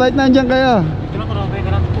kayo? Bakit nandiyan kayo?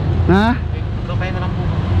 Ha?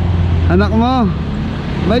 Anak mo?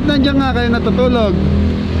 Bakit nandiyan nga kayo natutulog?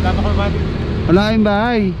 Wala kayong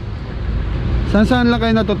bahay. Saan lang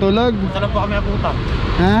kayo natutulog? Saan lang po kami abutan?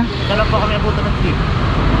 Ha? Saan lang po kami abutan ng sleep?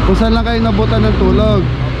 Kung saan lang kayo nabutan ng tulog?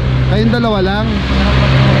 Kayong dalawa lang?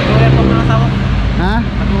 Naghiwalay po ng asawa ko. Ha?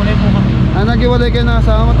 Naghiwalay po kami. Naghiwalay kayo ng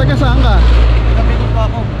asawa mo? Taga saan ka? Taga Bicol po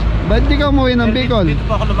ako. Ba't di ka umuwi ng Bicol? Dito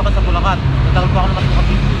po ako lumakas sa Bulacan. Matagal po ako na masukat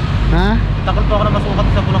dito. Ha? Matagal po ako na masukat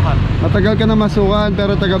sa Bulacan. Matagal ka na masukan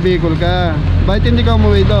pero taga Bicol ka. Bakit hindi ka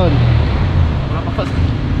umuwi doon? Wala pa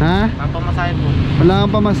Ha? ang pamasahe po. Wala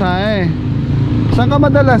kang pamasahe. Saan ka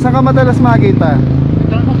madalas makita?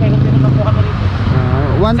 Ito lang po, kailan din lang po kami dito.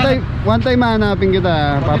 One time hahanapin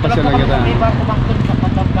kita, papasyalan kita. May bangko-bangko doon.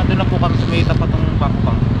 Nandun lang po kami sa may tapat ng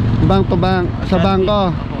bangko-bangko. Bank to bank, sa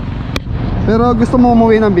bangko. Opo. Pero gusto mo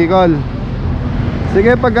umuwi ng Bicol.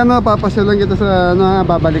 Sige, pag ano, papasyalan kita sa ano,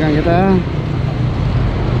 babalikan kita.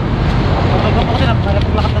 Pagod po kasi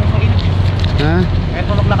naglakad ng mainit. Ha? Kahit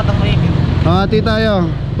po maglakad ng mainit. Hati tayo,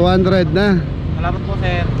 200 na. Salamat po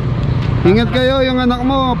sir. Ingat kayo, yung anak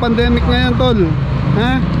mo, pandemic ngayon tol.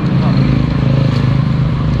 Ha?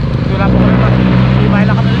 Wala po kami. May bahay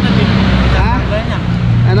lang kami rito. Ha?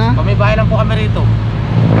 Ano? May bahay lang po kami rito.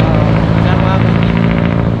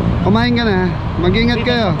 Kumain ka na. Mag-ingat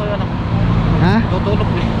kayo. Ha? Tutulog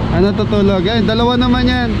eh. Ano tutulog? Ay, dalawa naman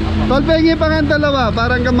yan. Tol, pengi pa nga dalawa.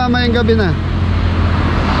 Parang kamamayang gabi na.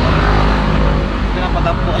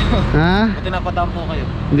 Tinapadam po kayo. Ha? Tinapadam po kayo.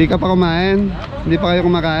 Hindi ka pa kumain? Hindi pa kayo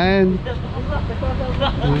kumakain?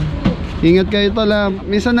 Ingat kayo tol ha.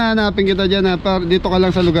 Minsan nahanapin kita dyan ha. Dito ka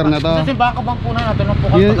lang sa lugar na to. Kasi bangka bang po na natin lang po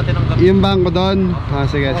kami pagdating ng gabi. Yung bangko doon? Ah,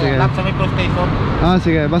 sige, sige. Lap sa may cross station. Ah,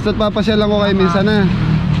 sige. Basta't papasyal lang ko kayo minsan ha.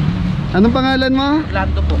 Anong pangalan mo?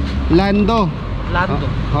 Lando po. Lando. Lando.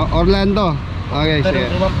 Orlando. Okay, sige.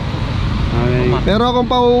 Okay. Pero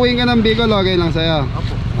kung pauuwiin ka ng Bicol, okay lang sa'yo?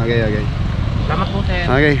 Opo. Okay, okay. Salamat po sir.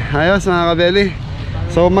 Okay, ayos mga kabeli.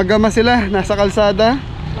 So magama sila, nasa kalsada.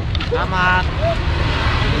 Salamat.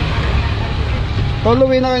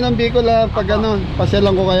 Tuluwi na kayo ng Bicol ha, pag ano,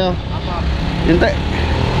 pasyalan ko kayo. Opo. Hintay.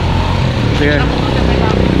 Sige.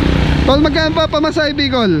 Tol, magkaan pa pamasahe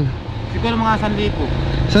Bicol? Siguro mga 1,000.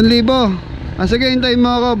 1,000. Ah, sige, hintayin mo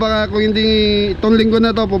ako. Baka kung hindi itong linggo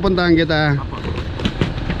na to, pupuntahan kita.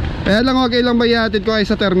 Kaya lang, okay lang ba ihatid ko kayo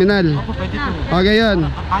sa terminal? Opo, pwede po. Okay yan.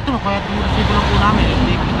 Ito, kaya resibo lang po namin.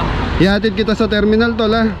 Hindi kita po. Ihatid kita sa terminal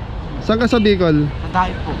tol ha. Saan ka sa Bicol? Sa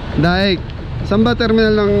diet po. Daig. Saan ba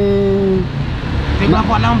terminal ng Hindi ko lang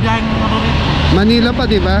po alam ang biyaheng ano rito. Manila pa,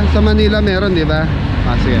 di ba? Sa Manila meron, di ba?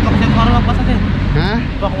 Ah, sige. Ito kasi marunong magbasa din. Ha?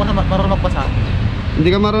 Ito ako na marunong magbasa. Hindi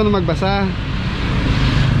ka marunong magbasa?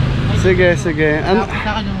 Sige, sige. Sa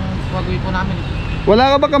akin yung wagawin po namin. Wala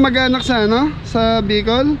ka ba kamag-anak sa ano? Sa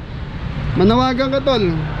Bicol? Manawagan ka tol.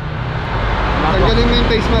 Tanggalin mo yung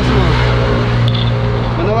face mask mo.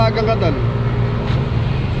 Manawagan ka tol.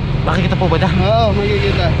 Makikita po ba dyan? Oo,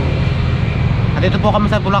 makikita. Andito po kami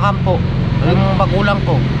sa Bulacan po. Yung magulang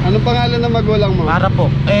ko. Anong pangalan ng magulang mo? Para po.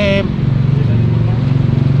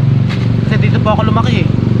 Kasi dito po ako lumaki eh.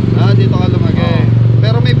 Ah, dito ka lumaki.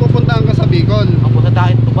 Pero may pupuntahan ka sa Bicol. Ako sa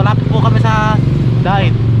diet po. Malapit po kami sa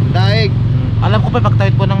diet. Daig. Alam ko pa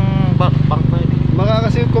pagtawid po ng bangka eh. Maka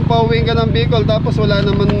kasi kung pauwiin ka ng Bicol tapos wala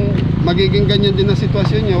naman magiging ganyan din ang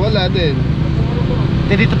sitwasyon nyo, wala din.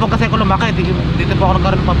 Dito po kasi ako lumaki. Dito po ako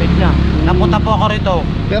nagkaroon ng pamilya. Napunta po ako rito.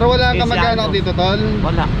 Pero wala kang Kasi kamag-anak ano? dito tol.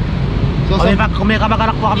 Wala. So, Kung may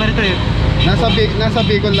kamag-anak po kami rito eh. nasa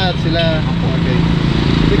Bicol lahat sila. Okay.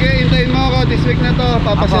 Sige, hintayin mo ako this week na to.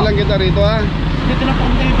 Papasyalan kita rito ha. Dito na po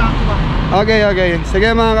kami tayo bangko ba? Okay, okay. Sige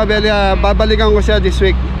mga kabeli, babalikan ko siya this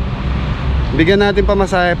week. Bigyan natin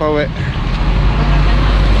pamasahe pa uwi.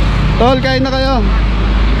 Tol, kain na kayo.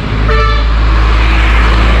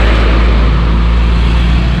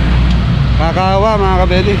 Kakawa mga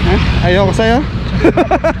kabeli. Ayoko sa'yo.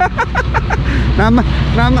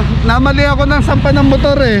 Namali ako ng sampa ng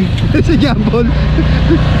motor eh. Si Jambol.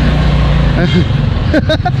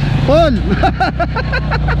 Paul.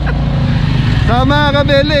 So mga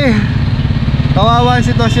kabeli, kawawa ang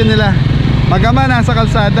sitwasyon nila. Magama nasa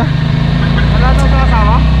kalsada. Wala daw sa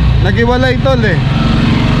asawa? Nagiwalay tol eh.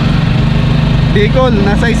 Bicol,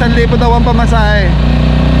 nasa 1,000 daw ang pamasahe.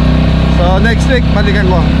 So next week, balikan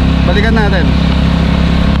ko. Balikan natin.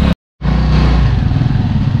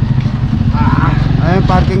 Ayun,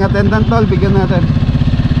 parking attendant tol, bigyan natin.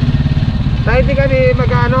 Tayo di kami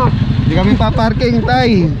mag-ano. Hindi kami pa-parking,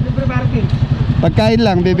 tay. Libre parking. Pagkain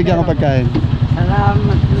lang, bibigyan ko pagkain.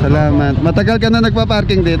 Salamat. Salamat. Matagal ka na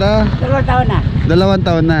nagpa-parking dito? 2 taon na. 2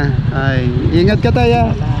 taon na. Ay, ingat ka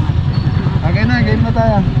tayo. Okay na, game na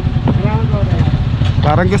tayo. Salamat po.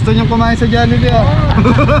 Parang gusto niyong kumain sa Jollibee ah.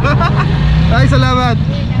 Ay, salamat.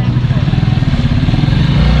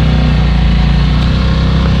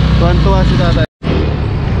 Tuwan-tuwa si tatay.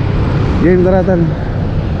 Game daratan.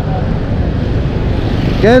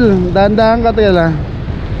 Kel, dahan-dahan ka tayo lang.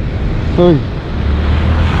 Uy.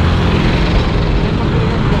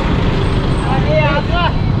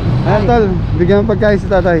 Ayan tol, bigyan mo pagkain si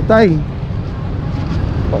tatay. Tay.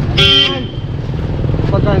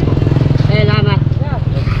 Pagkain ko. Salamat.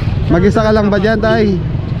 Mag-isa ka lang ba dyan, tay?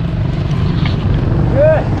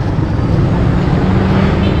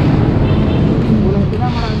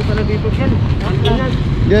 Marami pala dito yan.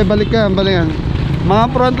 Okay, balikan. Mga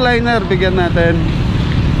frontliner, bigyan natin.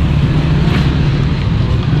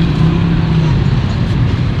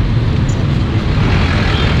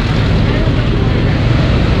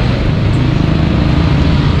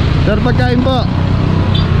 Sir, pagkain po.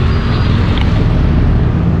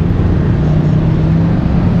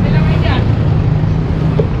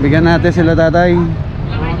 Bigyan natin sila tatay.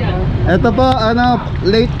 Ito po, ano,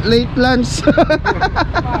 late lunch.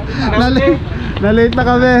 Na-late na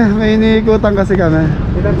kami. May iniikutan kasi kami.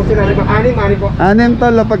 Ilan po sila? Lima? Anim po. 6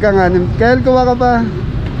 tol, pagkang 6. Kael, kuha ka pa.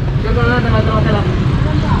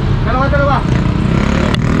 Dalawa.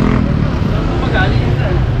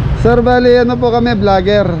 Sir, bali ano po kami,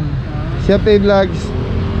 vlogger. Chef A Vlogs.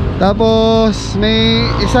 Tapos may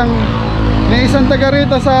isang taga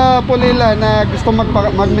rito sa Pulila na gusto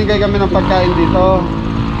magmigay kami ng pagkain dito.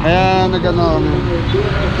 Kaya nagano kami.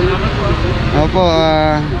 Opo,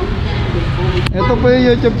 ito po yung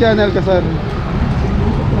YouTube channel ko, sir.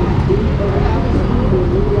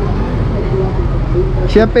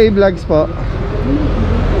 Chef A Vlogs po.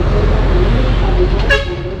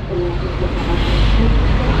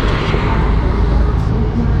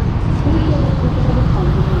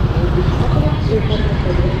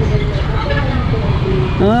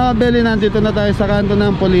 Beli, nandito na tayo sa kanto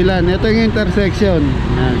ng Pulilan. Ito yung intersection.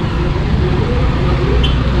 Yan.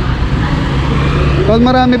 Tol,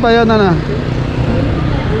 marami pa yun, ano?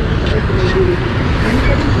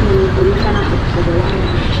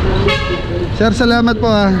 Sir, salamat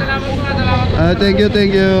po, ha. Thank you.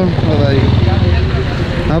 Bye-bye.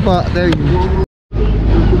 Apa, thank you.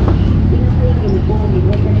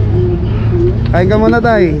 Kain ka muna,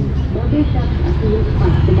 tay.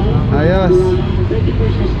 Ayos.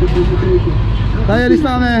 Tayo, alis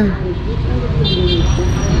na kami.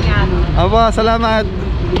 Aba, salamat.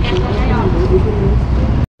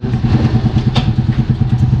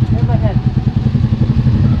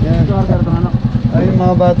 Yan. Ay,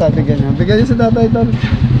 mga bata, bigyan niyo. Bigyan niyo sa tatay, tol.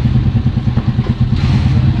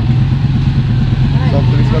 Soft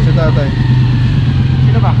drinks pa si tatay.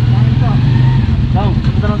 Sino ba? Daw,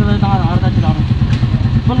 dalawa tayo arta sila.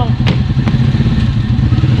 Bolong.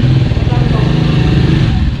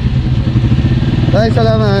 Tay,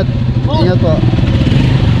 salamat. Ingat po.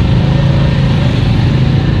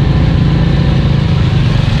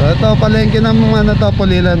 So ito, palengke ng mga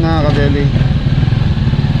Pulilan, mga kabeli.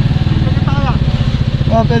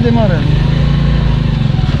 Oh, pwede mo rin.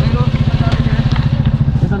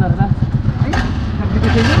 Ito na rin.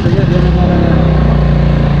 Sige, doon mo rin.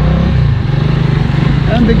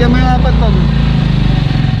 Ayan, bigyan mo yung 4 ton.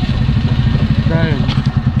 Dahil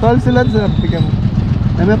 12 sila, sir. Bigyan mo.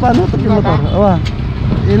 Ay, may paano? 3 motor. Awa.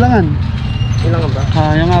 Ilangan. Ilangan ba?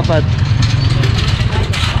 Ha, yung 4.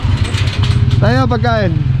 Tayo,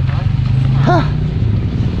 pagkain. Ha!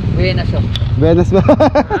 Buenas o. Benes ba?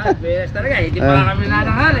 Buenas talaga. Hindi pa kami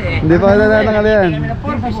nanangal eh. Hindi pa nanangal yan. Kami na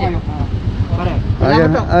purpose eh. Pare.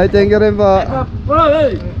 Ay, thank you rin po.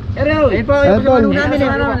 Hey! Errol! Ayun po, Ayun po. yung namin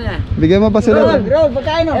eh. Bigyan mo pa sila. Errol,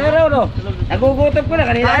 pagkain o. Errol o. Nagugutom ko na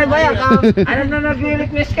kanina. Ano ba yan? Ano na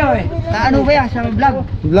nag-request ka eh? Ano ba yan? Sa vlog?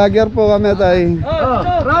 Vlogger po kami, tay.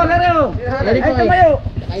 Errol!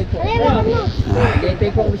 Ay, tumayo! Dito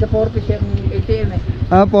po kami sa 4-piece yung ATM eh.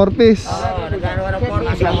 Ah, 4-piece. Nagano ng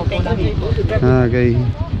 4-piece yung ATM. Okay.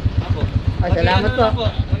 Ay, salamat po.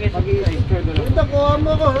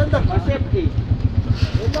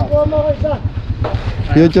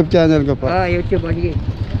 YouTube channel ko po. YouTube o, sige.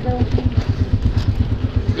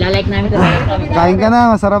 Lalike namin ito. Kain ka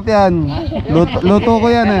na, masarap yan. Luto ko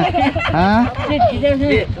yan eh. Ha?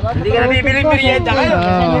 Hindi ka na bibiling merienda kayo.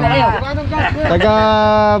 Taga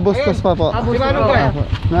Bustos pa po.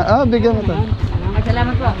 Bigyan mo to.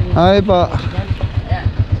 Salamat po. Okay po.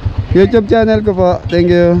 YouTube channel ko po. Thank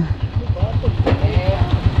you.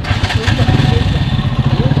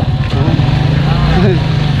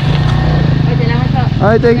 Salamat po.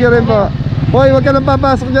 Ay, thank you rin po. Hoy, wag ka lang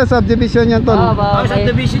papasok dyan. Subdivision yan, tol.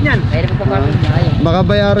 Subdivision yan. Pwede po pa. Baka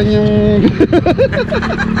bayaran yung...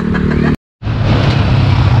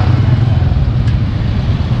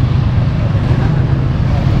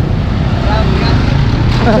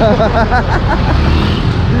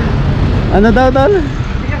 Ano daw, tol?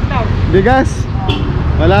 Bigas daw. Bigas?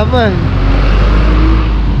 Wala pa eh.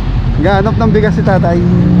 Gaanap ng bigas si tatay.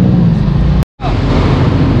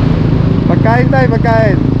 Pagkain tayo,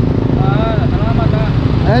 pagkain. Salamat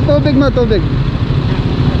ha. Tubig mo, tubig.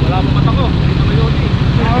 Wala mo mata ko.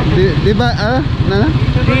 Di ba, Nana?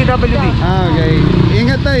 DWD. Okay.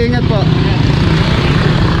 Ingat tayo, ingat po.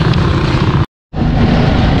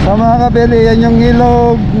 So mga kabili, yan yung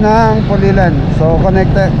ilog ng Pulilan. So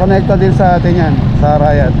connecta din sa atin yan, sa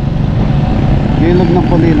Arayat. Ilog ng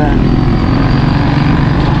Pulilan.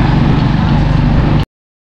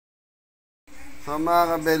 So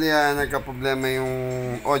mga kabili, nagka-problema yung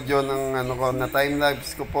audio ng na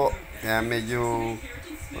time-lapse ko po. Kaya medyo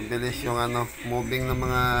mabilis yung moving ng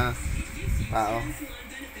mga tao.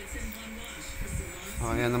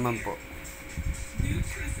 So ayan naman po.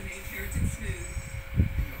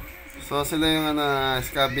 So sila yung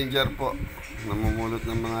scavenger po, namumulot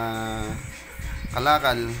ng mga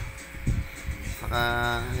kalakal. Saka,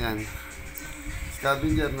 yan.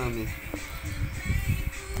 Scavenger namin.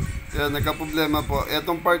 Yan, nagka-problema po.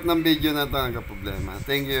 Itong part ng video na ito, nagka-problema.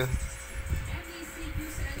 Thank you.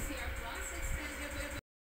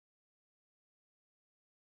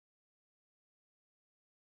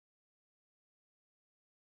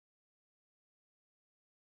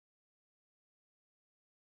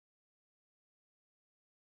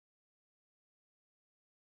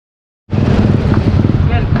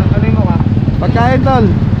 Pagkain, tol.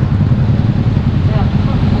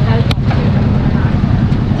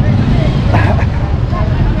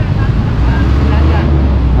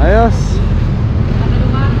 Ayos.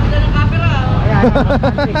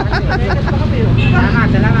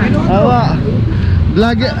 Awa.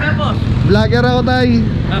 Vlogger ako, tay.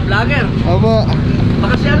 Vlogger? Opo.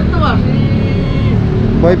 Baka siya rin to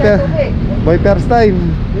Boy first time.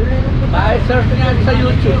 Pa-surf niya sa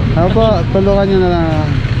YouTube. Opo, tulungan nyo na lang.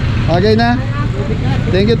 Okay na?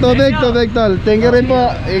 Thank you, tubig, tol. Thank you rin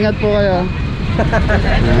po. Ingat po kayo.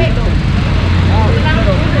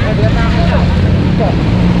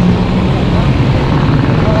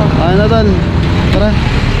 Ano, tol? Tara.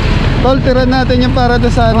 Tol, tiran natin yung para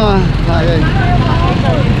doon sa ano. Okay.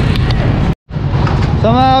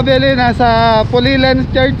 So mga kabili, nasa Pulilan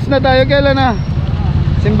Church na tayo. Kailan na?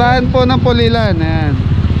 Simbahan po ng Pulilan. Ayan.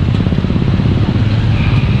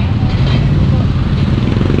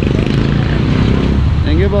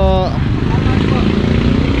 Thank you po.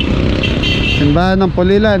 Simbahan ng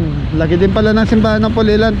Pulilan. Lagi din pala ng simbahan ng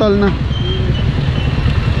Pulilan, tol, na.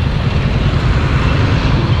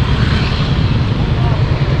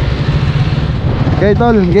 Okay,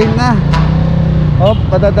 tol, game na. Hop,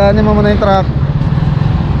 padadaanin mo muna yung truck.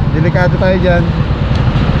 Delikado tayo dyan.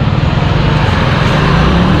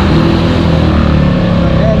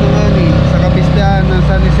 Ayan naman eh, sa kapistahan ng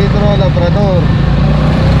San Isidro, Labrador.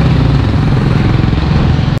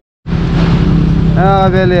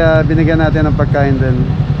 Beli, binigyan natin ng pagkain din.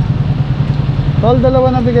 Tol,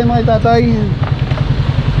 dalawa na bigay mo kay tatay.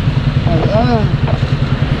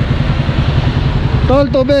 Tol,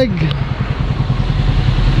 tubig.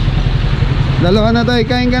 Dalawa na, tay,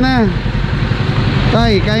 kain ka na.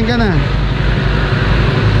 Tay, kain ka na.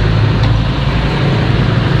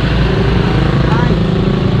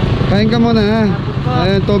 Kain ka muna, ha.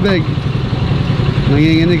 Ayan, tubig.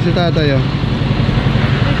 Nanginginig si tatay, oh.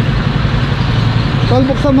 Tol,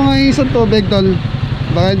 buksan mo nga yung isang tubig, tol.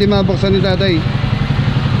 Baka hindi mabuksan ni tatay.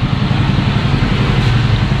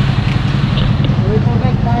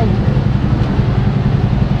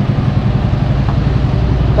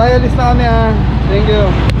 Tay, alis na kami, ha. Thank you.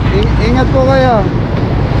 Ingat po kayo.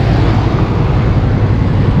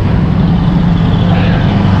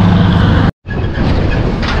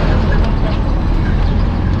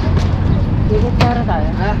 Ikot para tayo?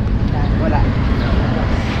 Ha? Wala.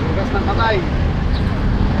 Bukas ng kamay.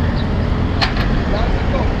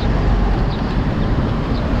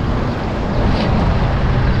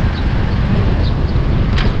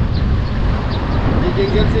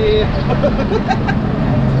 Jingle si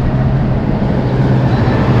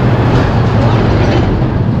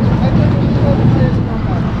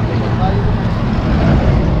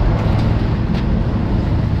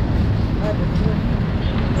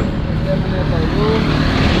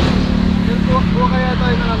Buwa kaya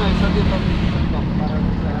tayo na ano, isa dito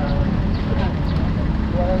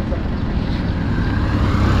para sa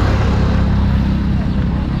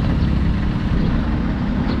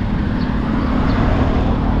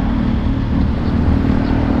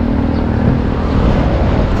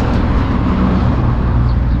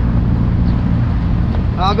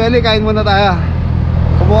Beli, kain muna tayo.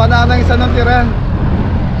 Kumuha na ng isa ng tira.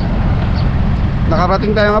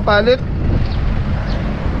 Nakarating tayo nga palit.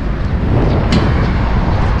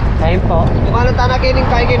 Kain po. Kumano ta na kining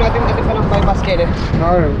kain natin atin pa ng bypass kinin.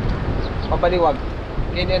 Okay. Papaliwag.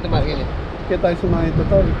 Kinin ito mar kinin. Kaya tayo sumahin ito,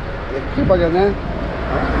 tol. Kasi pa gana.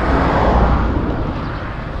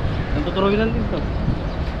 Nantuturuin lang dito.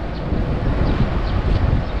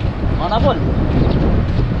 Mga napol.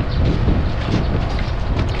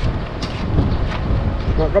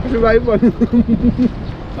 Kapag si Bible.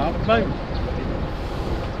 Nakakapag.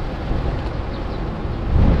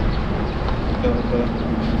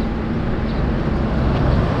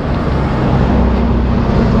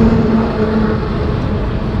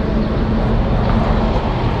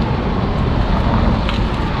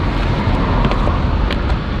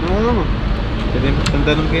 Ano naman? Pwede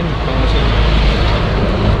tanong kayo. Pangasin.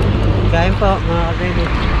 Kain po, mga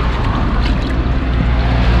kapatid.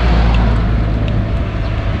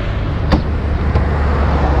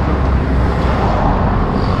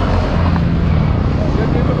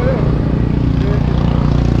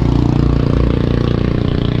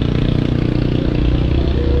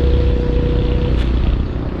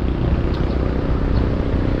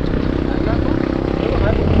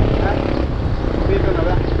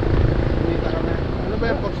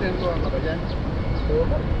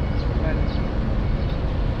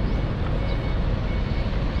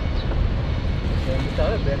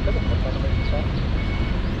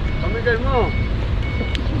 Pamigay mo.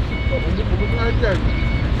 Hindi pugod na dyan.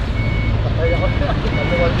 Patay ako na.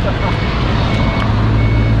 Kaluwal sa.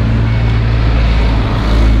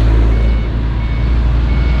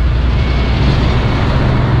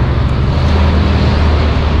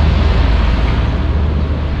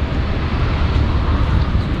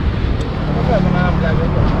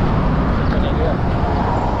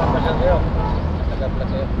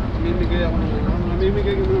 Mamimigay ako ng ano.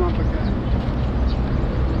 Mamimigay ko ng mga pagkain.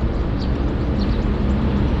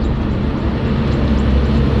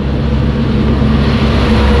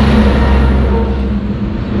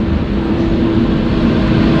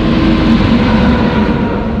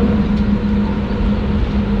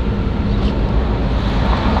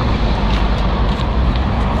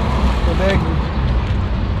 Tubig.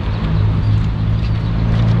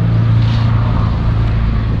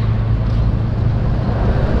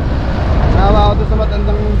 Nawa ako doon sa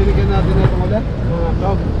matandang binigyan natin na itong ulit. Mga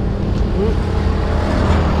dog.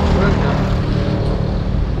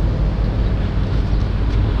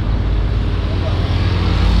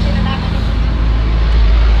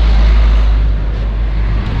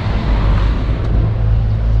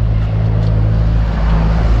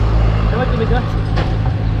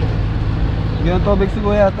 Ganyan tubig si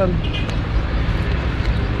Kuya Atan.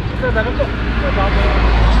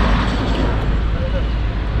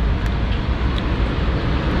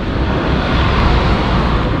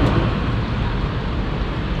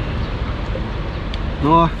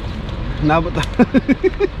 No, nabot.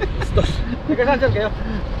 Nagkasal dyan kayo?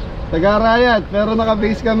 Taga-Arayat, pero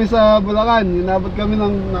naka-base kami sa Bulacan. Inabot kami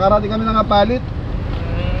ng, nakarating kami ng Apalit.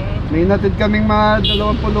 May natid kaming mga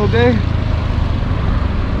 20 lube.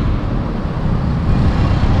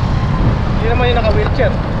 Hindi naman yung naka-wheelchair.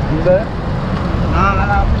 Hindi.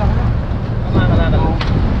 Nakakalapin ako na. Nakakalapin ako.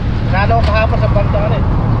 Nalo ko kahapon sa bantaan eh.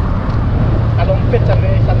 Kalumpit sa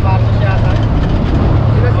may San Marcos yata.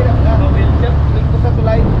 Sila naka-wheelchair. Link ko sa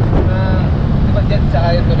tulay na di ba dyan sa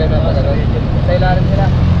ayon tulay na pagano. Sa ilalim sila.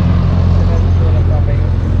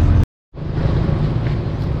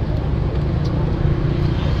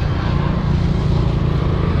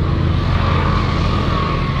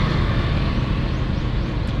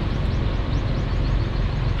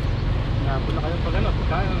 Napula kayo pag ano,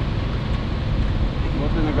 pagkain.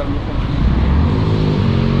 Buti nagamit ko.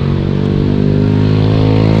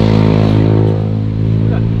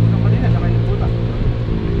 Ulan, ulan kanina, saka yung puta.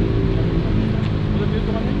 Ulan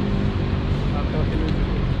dito kanina. Tapos yung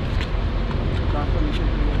kaso nito.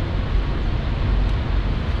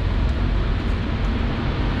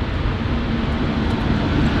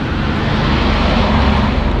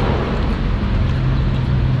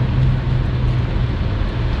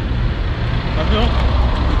 Sabi mo?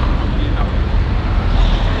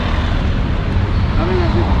 Ano nga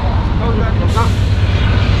dito?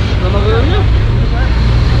 Namagalan niya.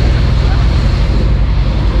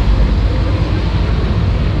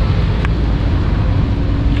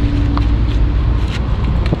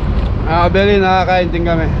 Beli, nakakain din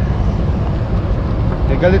kami.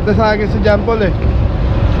 Galit na sa akin si John Paul eh.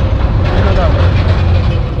 Ano daw?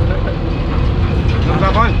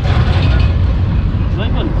 Nagkakain.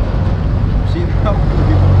 Michael, Sino?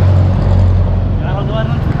 nakakagawa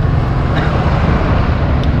nun.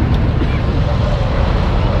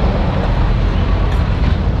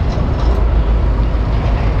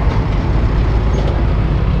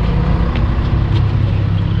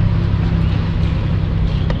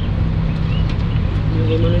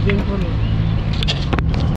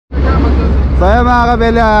 So ayan mga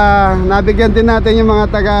kabeli, nabigyan din natin yung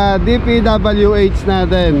mga taga DPWH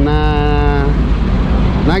natin na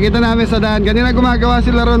nakita namin sa daan. Kanina gumagawa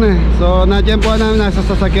sila ron eh. So natsyempohan namin, nasa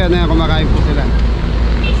sasakyan na kumakain po sila.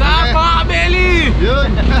 Saan mga kabeli? Yun.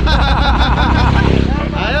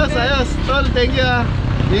 Ayos, ayos. Tol, thank you ah.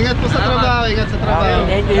 Ingat po sa trabaho, ingat sa trabaho.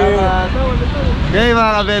 Thank you. Okay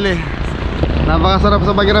mga kabeli, napakasarap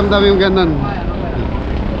sa pakiramdam yung ganun.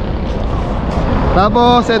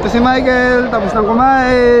 Tapos ito si Michael, tapos nang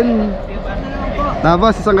kumain.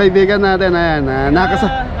 Tapos isang kaibigan natin, ayan,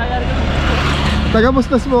 taga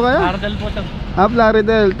Bustos po kayo? Ardel po ito.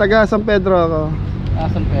 Plaridel, taga San Pedro ako.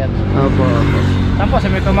 San Pedro. Opo, opo. Saan po?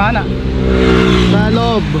 Sa may Tumana. Sa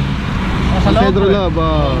loob. Sa San Pedro eh. loob,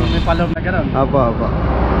 oh. May paloob na gano'n. Opo, opo.